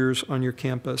address fears on your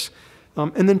campus?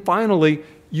 And then finally,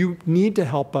 you need to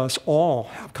help us all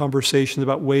have conversations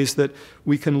about ways that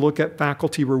we can look at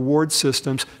faculty reward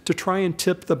systems to try and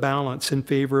tip the balance in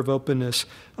favor of openness.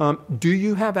 Do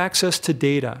you have access to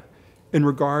data in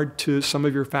regard to some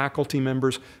of your faculty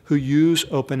members who use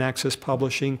open access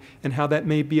publishing and how that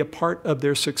may be a part of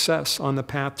their success on the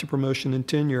path to promotion and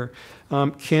tenure?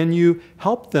 Can you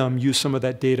help them use some of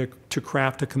that data to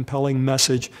craft a compelling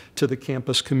message to the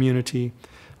campus community?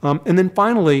 And then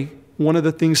finally, one of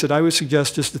the things that I would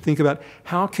suggest is to think about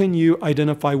how can you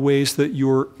identify ways that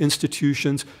your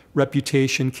institution's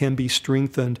reputation can be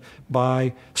strengthened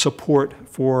by support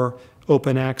for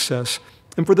open access.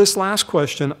 And for this last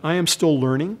question, I am still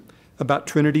learning about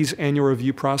Trinity's annual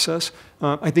review process.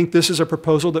 I think this is a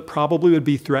proposal that probably would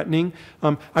be threatening.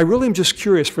 I really am just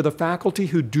curious, for the faculty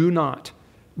who do not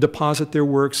deposit their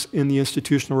works in the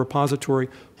institutional repository,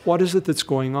 what is it that's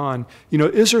going on?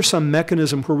 Is there some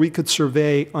mechanism where we could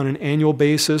survey on an annual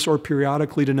basis or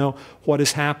periodically to know what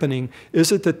is happening?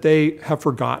 Is it that they have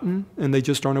forgotten and they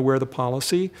just aren't aware of the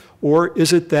policy? Or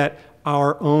is it that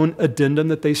our own addendum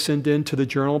that they send in to the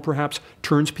journal perhaps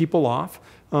turns people off?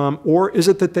 Or is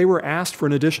it that they were asked for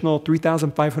an additional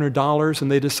 $3,500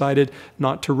 and they decided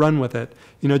not to run with it?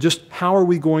 Just how are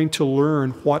we going to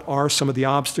learn what are some of the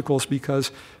obstacles?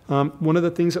 Because one of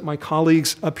the things that my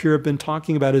colleagues up here have been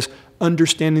talking about is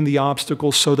understanding the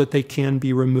obstacles so that they can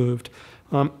be removed.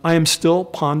 I am still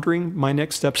pondering my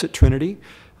next steps at Trinity.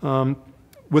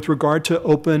 With regard to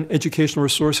open educational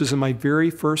resources, in my very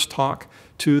first talk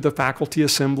to the faculty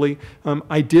assembly,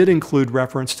 I did include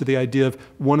reference to the idea of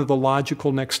one of the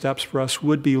logical next steps for us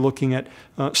would be looking at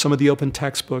some of the open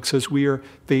textbooks as we are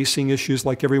facing issues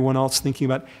like everyone else, thinking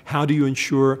about how do you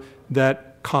ensure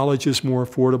that college is more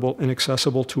affordable and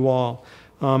accessible to all.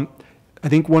 I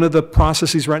think one of the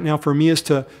processes right now for me is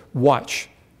to watch,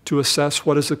 to assess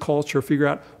what is the culture, figure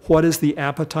out what is the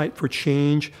appetite for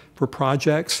change, for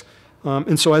projects.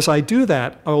 And so as I do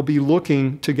that, I'll be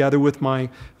looking together with my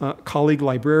colleague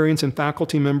librarians and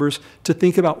faculty members to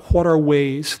think about what are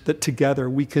ways that together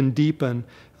we can deepen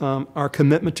our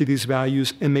commitment to these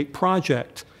values and make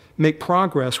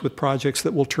progress with projects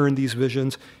that will turn these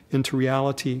visions into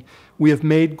reality. We have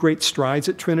made great strides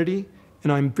at Trinity,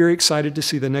 and I'm very excited to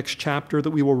see the next chapter that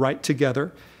we will write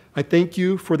together. I thank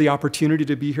you for the opportunity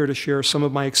to be here to share some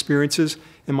of my experiences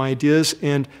and my ideas,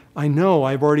 and I know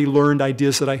I've already learned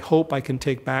ideas that I hope I can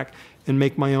take back and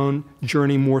make my own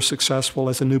journey more successful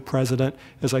as a new president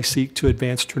as I seek to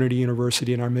advance Trinity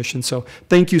University and our mission. So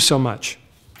thank you so much.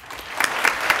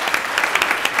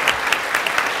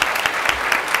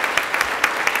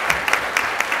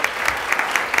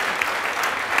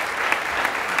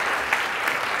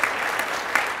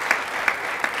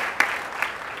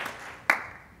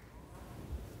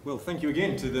 Well, thank you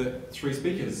again to the three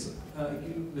speakers.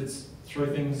 Let's throw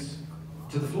things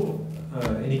to the floor.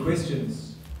 Any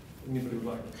questions anybody would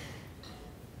like?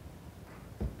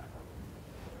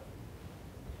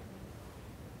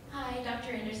 Hi,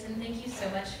 Dr. Anderson. Thank you so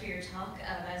much for your talk.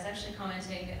 I was actually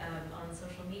commenting on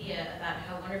social media about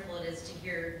how wonderful it is to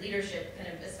hear leadership kind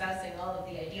of espousing all of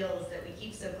the ideals that we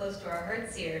keep so close to our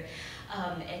hearts here.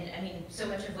 And I mean, so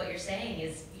much of what you're saying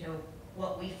is, you know,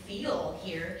 what we feel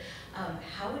here.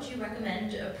 How would you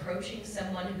recommend approaching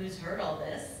someone who's heard all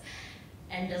this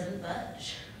and doesn't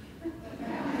budge?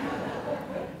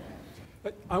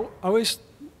 I always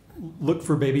look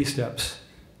for baby steps.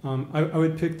 I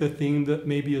would pick the thing that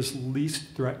maybe is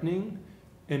least threatening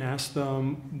and ask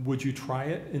them, would you try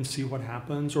it and see what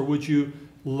happens? Or would you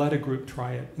let a group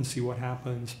try it and see what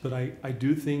happens? But I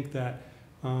do think that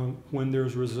when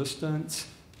there's resistance,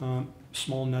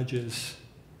 small nudges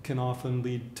can often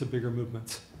lead to bigger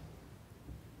movements.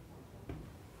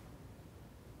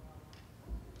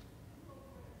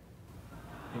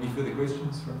 Any further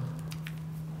questions from?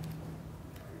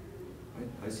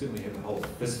 I certainly have a whole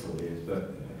fistful here,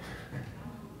 but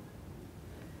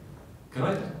can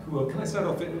I start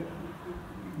off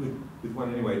with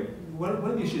one anyway? One of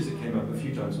the issues that came up a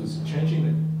few times was changing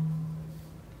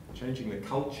the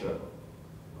culture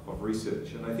of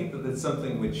research, and I think that that's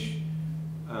something which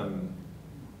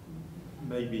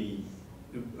maybe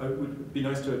it would be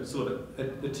nice to sort of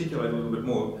articulate a little bit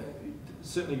more.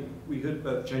 Certainly, we heard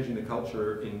about changing the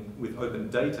culture with open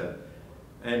data,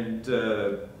 and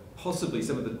possibly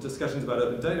some of the discussions about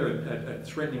open data are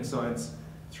challenging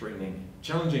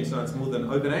science more than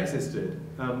open access did.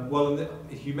 While in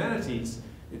the humanities,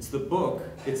 it's the book,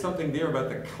 it's something there about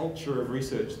the culture of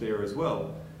research there as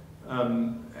well.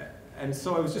 And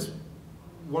so I was just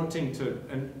wanting to,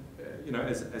 and you know,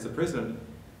 as a president,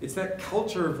 it's that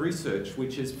culture of research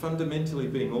which is fundamentally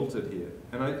being altered here.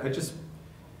 And I'm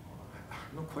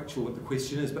not quite sure what the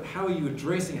question is, but how are you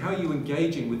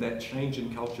engaging with that change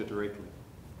in culture directly?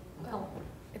 Well,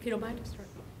 if you don't mind, start.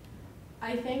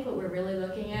 I think what we're really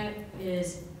looking at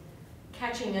is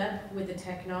catching up with the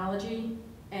technology,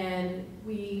 and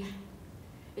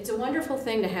it's a wonderful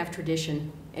thing to have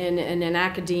tradition. In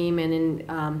academia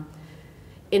and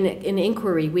in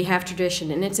inquiry, we have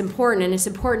tradition, and it's important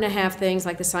to have things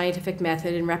like the scientific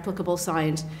method and replicable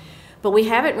science. But we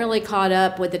haven't really caught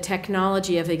up with the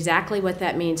technology of exactly what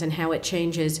that means and how it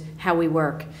changes how we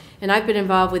work. And I've been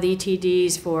involved with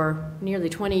ETDs for nearly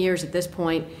 20 years at this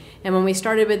point. And when we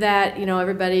started with that, you know,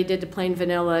 everybody did the plain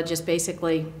vanilla, just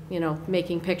basically, you know,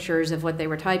 making pictures of what they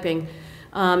were typing,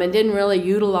 and didn't really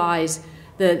utilize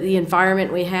the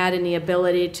environment we had and the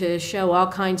ability to show all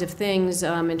kinds of things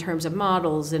in terms of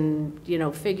models and, you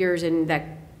know, figures, and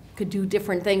that could do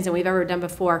different things than we've ever done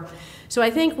before. So I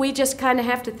think we just kind of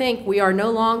have to think we are no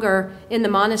longer in the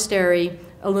monastery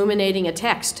illuminating a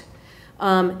text.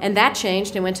 And that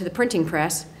changed and went to the printing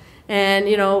press. And,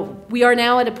 you know, we are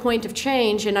now at a point of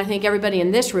change, and I think everybody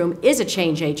in this room is a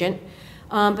change agent.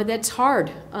 But that's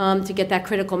hard to get that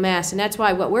critical mass. And that's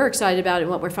why what we're excited about and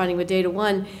what we're finding with Data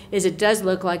One is it does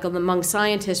look like among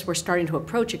scientists we're starting to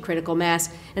approach a critical mass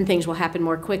and things will happen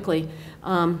more quickly.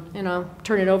 And I'll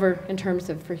turn it over in terms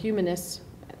of for humanists.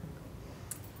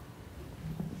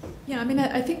 Yeah, I mean,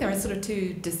 I think there are sort of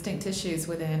two distinct issues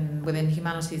within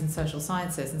humanities and social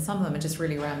sciences, and some of them are just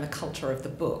really around the culture of the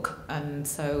book, and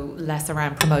so less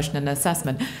around promotion and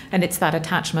assessment. And it's that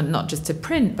attachment not just to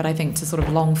print, but I think to sort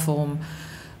of long-form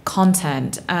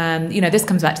content. And, you know, this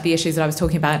comes back to the issues that I was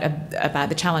talking about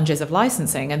the challenges of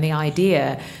licensing and the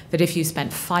idea that if you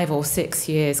spent 5 or 6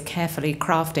 years carefully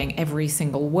crafting every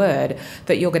single word,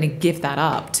 that you're going to give that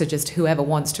up to just whoever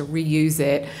wants to reuse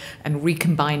it and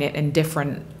recombine it in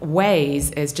different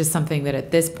ways is just something that at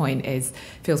this point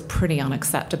feels pretty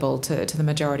unacceptable to the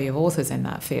majority of authors in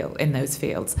those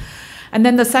fields. And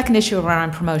then the second issue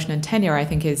around promotion and tenure, I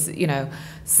think, is, you know,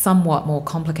 somewhat more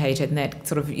complicated, and that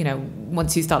sort of, you know,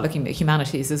 once you start looking at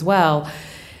humanities as well,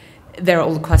 there are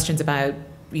all the questions about,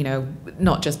 you know,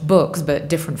 not just books, but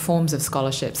different forms of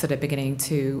scholarships that are beginning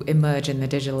to emerge in the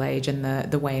digital age and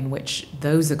the way in which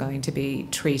those are going to be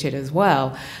treated as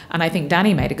well. And I think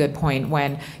Danny made a good point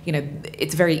when, you know,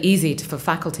 it's very easy for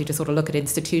faculty to sort of look at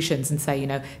institutions and say, you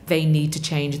know, they need to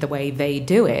change the way they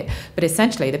do it. But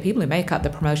essentially, the people who make up the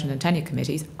promotion and tenure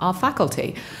committees are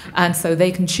faculty. And so they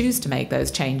can choose to make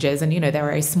those changes. And, you know, there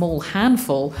are a small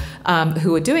handful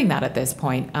who are doing that at this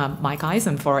point. Mike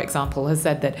Eisen, for example, has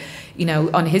said that, you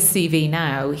know, on his CV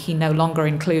now, he no longer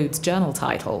includes journal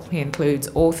title. He includes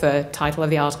author, title of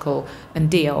the article,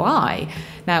 and DOI.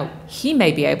 Now, he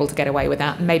may be able to get away with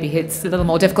that, and maybe it's a little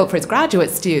more difficult for his graduate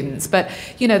students, but,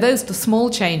 you know, those small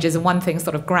changes are one thing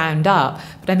sort of ground up,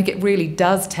 but I think it really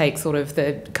does take sort of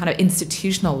the kind of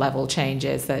institutional level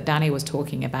changes that Danny was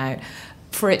talking about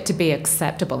for it to be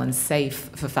acceptable and safe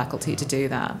for faculty to do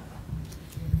that.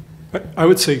 I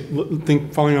would say,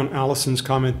 following on Allison's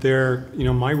comment there, you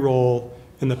know, my role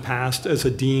in the past as a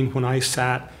dean when I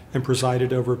sat and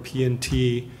presided over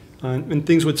P&T, and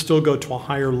things would still go to a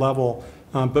higher level,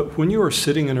 but when you are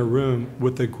sitting in a room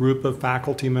with a group of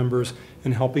faculty members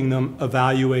and helping them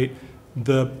evaluate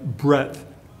the breadth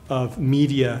of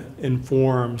media and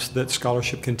forms that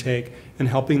scholarship can take and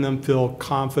helping them feel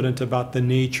confident about the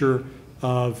nature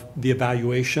of the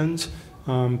evaluations,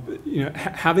 you know,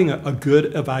 having a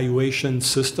good evaluation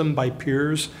system by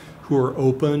peers who are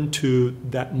open to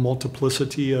that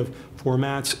multiplicity of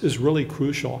formats is really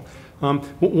crucial.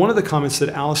 One of the comments that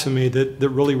Allison made that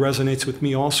really resonates with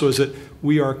me also is that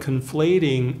we are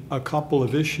conflating a couple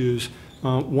of issues.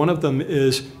 One of them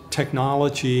is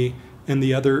technology, and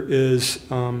the other is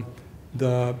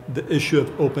the issue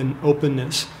of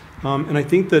openness. And I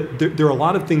think that there are a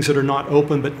lot of things that are not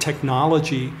open, but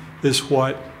technology is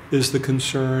what is the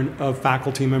concern of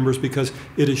faculty members because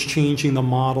it is changing the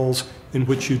models in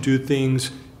which you do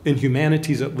things in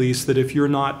humanities, at least, that if you're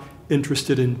not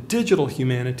interested in digital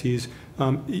humanities,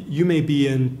 you may be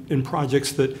in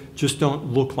projects that just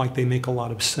don't look like they make a lot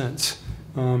of sense.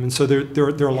 And so there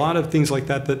are a lot of things like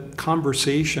that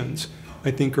conversations,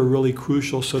 I think, are really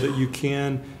crucial so that you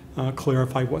can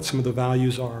clarify what some of the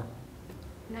values are.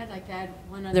 And I'd like to add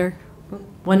one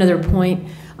other point.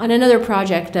 On another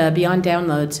project, Beyond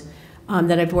Downloads,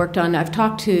 that I've worked on, I've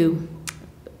talked to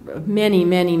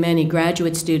many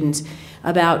graduate students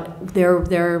about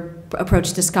their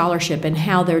approach to scholarship and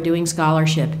how they're doing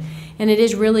scholarship. And it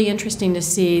is really interesting to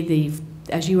see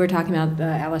as you were talking about,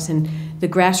 Allison, the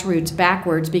grassroots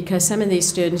backwards, because some of these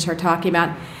students are talking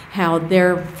about how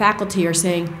their faculty are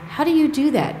saying, how do you do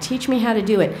that? Teach me how to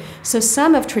do it. So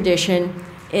some of tradition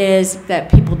is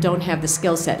that people don't have the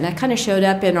skill set. And that kind of showed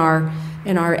up in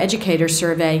our educator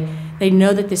survey. They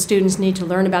know that the students need to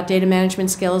learn about data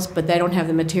management skills, but they don't have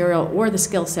the material or the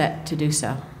skill set to do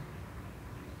so.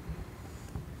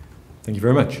 Thank you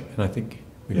very much. And I think...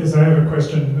 Yes, I have a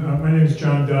question. My name is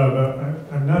John Dove.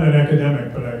 I'm not an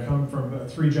academic, but I come from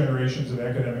 3 generations of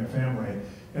academic family,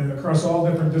 and across all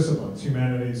different disciplines,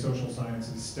 humanities, social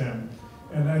sciences, STEM.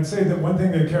 And I'd say that one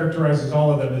thing that characterizes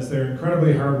all of them is they're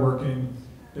incredibly hardworking,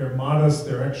 they're modest,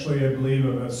 they're actually, I believe,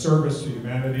 of a service to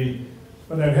humanity.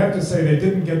 But I'd have to say they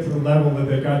didn't get to the level that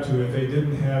they got to if they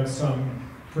didn't have some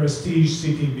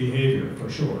prestige-seeking behavior, for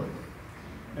sure.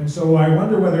 And so I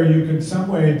wonder whether you could some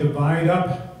way divide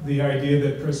up the idea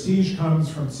that prestige comes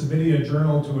from submitting a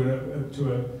journal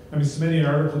submitting an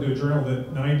article to a journal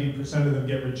that 90% of them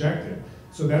get rejected.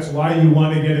 So that's why you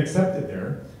want to get accepted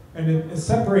there. And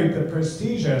separate the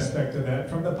prestige aspect of that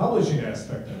from the publishing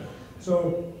aspect of it.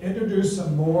 So introduce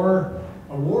some more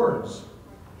awards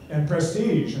and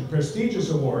prestigious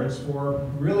awards for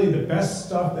really the best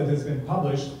stuff that has been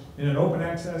published in an open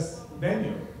access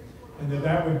venue. And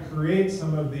that would create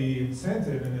some of the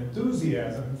incentive and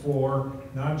enthusiasm for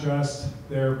not just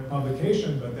their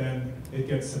publication, but then it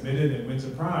gets submitted and wins a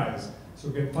prize. So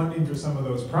get funding for some of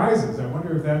those prizes. I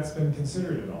wonder if that's been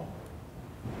considered at all.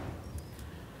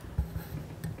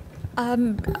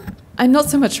 I'm not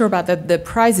so much sure about the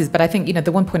prizes, but I think, you know,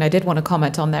 the one point I did want to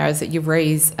comment on there is that you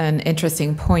raise an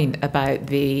interesting point about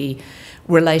the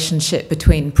relationship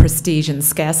between prestige and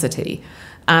scarcity.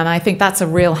 And I think that's a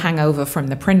real hangover from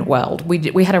the print world.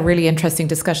 We had a really interesting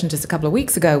discussion just a couple of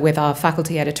weeks ago with our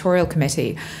faculty editorial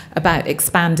committee about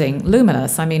expanding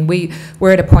Luminous. I mean,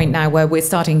 we're at a point now where we're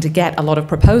starting to get a lot of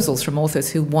proposals from authors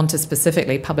who want to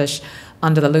specifically publish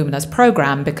under the Luminous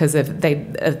program because of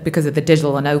the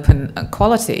digital and open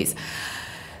qualities.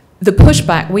 The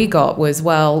pushback we got was,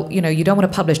 well, you know, you don't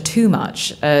want to publish too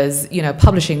much, as, you know,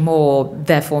 publishing more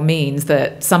therefore means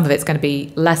that some of it's going to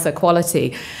be lesser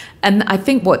quality. And I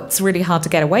think what's really hard to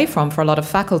get away from for a lot of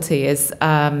faculty is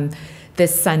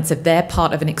this sense of they're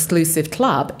part of an exclusive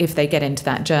club if they get into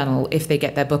that journal, if they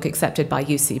get their book accepted by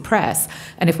UC Press.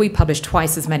 And if we publish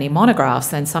twice as many monographs,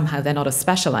 then somehow they're not as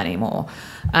special anymore.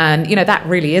 And, you know, that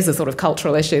really is a sort of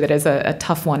cultural issue that is a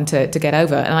tough one to get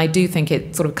over. And I do think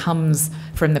it sort of comes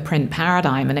from the print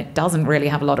paradigm, and it doesn't really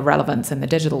have a lot of relevance in the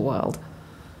digital world.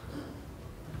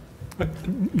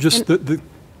 Just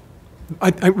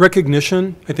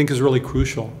recognition, I think, is really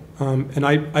crucial. And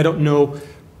I don't know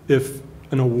if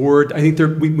an award, I think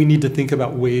we need to think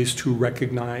about ways to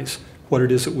recognize what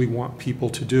it is that we want people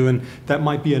to do. And that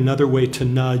might be another way to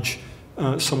nudge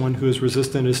someone who is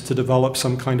resistant, is to develop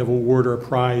some kind of award or a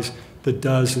prize that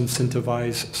does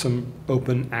incentivize some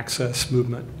open access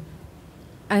movement.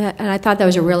 And I thought that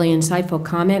was a really insightful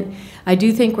comment. I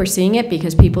do think we're seeing it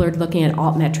because people are looking at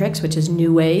altmetrics, which is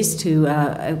new ways to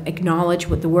acknowledge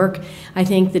what the work. I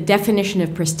think the definition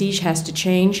of prestige has to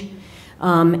change.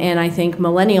 And I think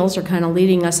millennials are kind of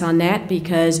leading us on that,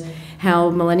 because how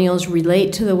millennials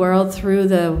relate to the world through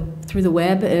the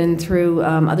web and through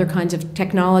other kinds of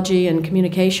technology and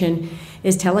communication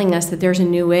is telling us that there's a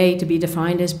new way to be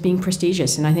defined as being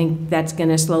prestigious. And I think that's going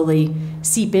to slowly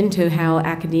seep into how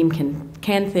academe can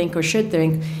think or should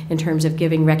think in terms of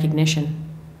giving recognition.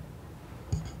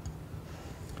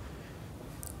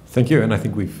 Thank you, and I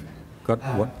think we've got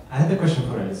what? I have a question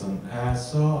for Alison.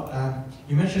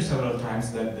 You mentioned several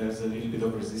times that there's a little bit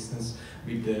of resistance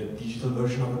with the digital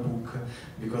version of a book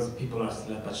because people are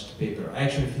still attached to paper. I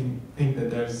actually think that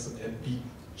there's a big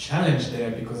challenge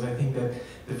there, because I think that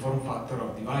the form factor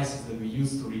of devices that we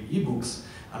use to read ebooks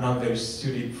are not very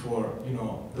suited for, you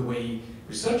know, the way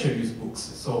researchers use books,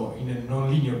 so in a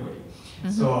non-linear way. Mm-hmm.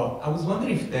 So I was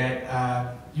wondering if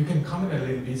that you can comment a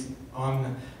little bit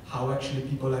on how actually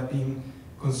people have been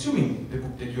consuming the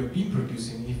book that you have been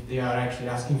producing, if they are actually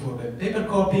asking for the paper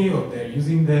copy or they're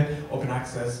using the open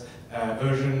access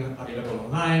version available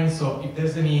online. So if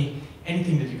there's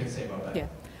anything that you can say about that. Yeah.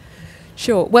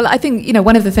 Sure. Well, I think, you know,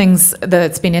 one of the things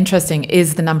that's been interesting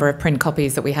is the number of print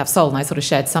copies that we have sold, and I sort of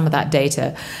shared some of that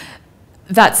data.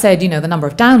 That said, you know, the number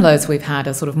of downloads we've had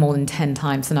are sort of more than 10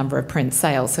 times the number of print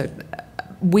sales. So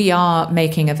we are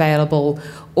making available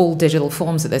all digital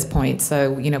forms at this point.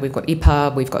 So, you know, we've got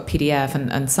EPUB, we've got PDF,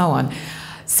 and so on.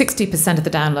 60% of the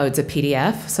downloads are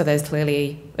PDF, so there's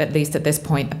clearly, at least at this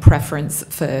point, a preference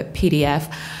for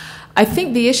PDF. I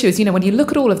think the issue is, you know, when you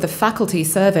look at all of the faculty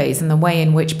surveys and the way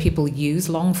in which people use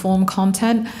long-form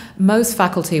content, most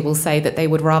faculty will say that they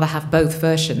would rather have both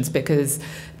versions, because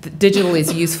the digital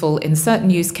is useful in certain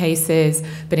use cases,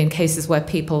 but in cases where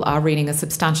people are reading a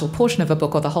substantial portion of a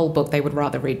book or the whole book, they would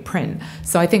rather read print.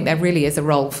 So I think there really is a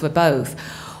role for both.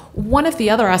 One of the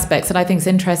other aspects that I think is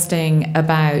interesting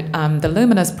about the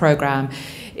Luminous program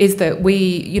is that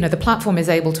the platform is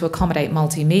able to accommodate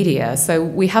multimedia. So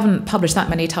we haven't published that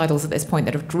many titles at this point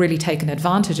that have really taken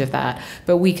advantage of that,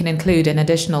 but we can include, in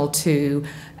additional to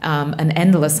an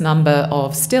endless number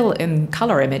of still in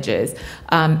color images,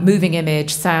 moving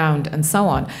image, sound, and so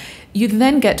on. You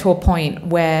then get to a point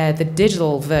where the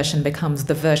digital version becomes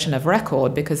the version of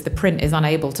record, because the print is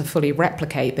unable to fully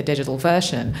replicate the digital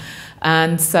version.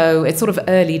 And so it's sort of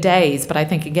early days, but I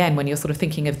think, again, when you're sort of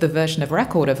thinking of the version of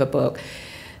record of a book,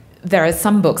 there are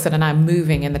some books that are now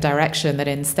moving in the direction that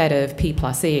instead of P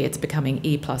plus E, it's becoming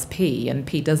E plus P, and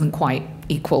P doesn't quite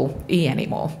equal E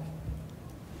anymore.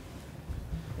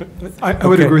 I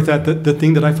would agree with that. The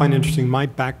thing that I find interesting, my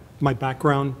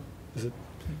background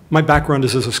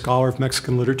is as a scholar of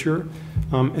Mexican literature,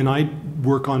 and I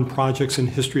work on projects in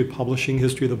history of publishing,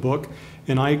 history of the book,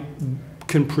 and I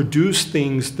can produce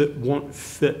things that won't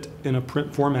fit in a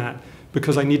print format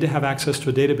because I need to have access to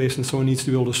a database, and someone needs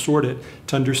to be able to sort it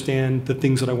to understand the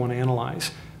things that I want to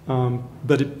analyze.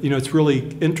 But it's really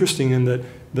interesting in that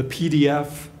the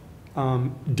PDF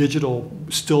digital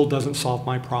still doesn't solve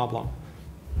my problem.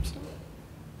 So.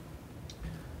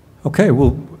 Okay,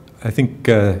 well, I think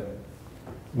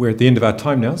we're at the end of our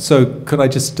time now. So could I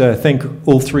just thank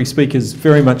all three speakers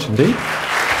very much indeed.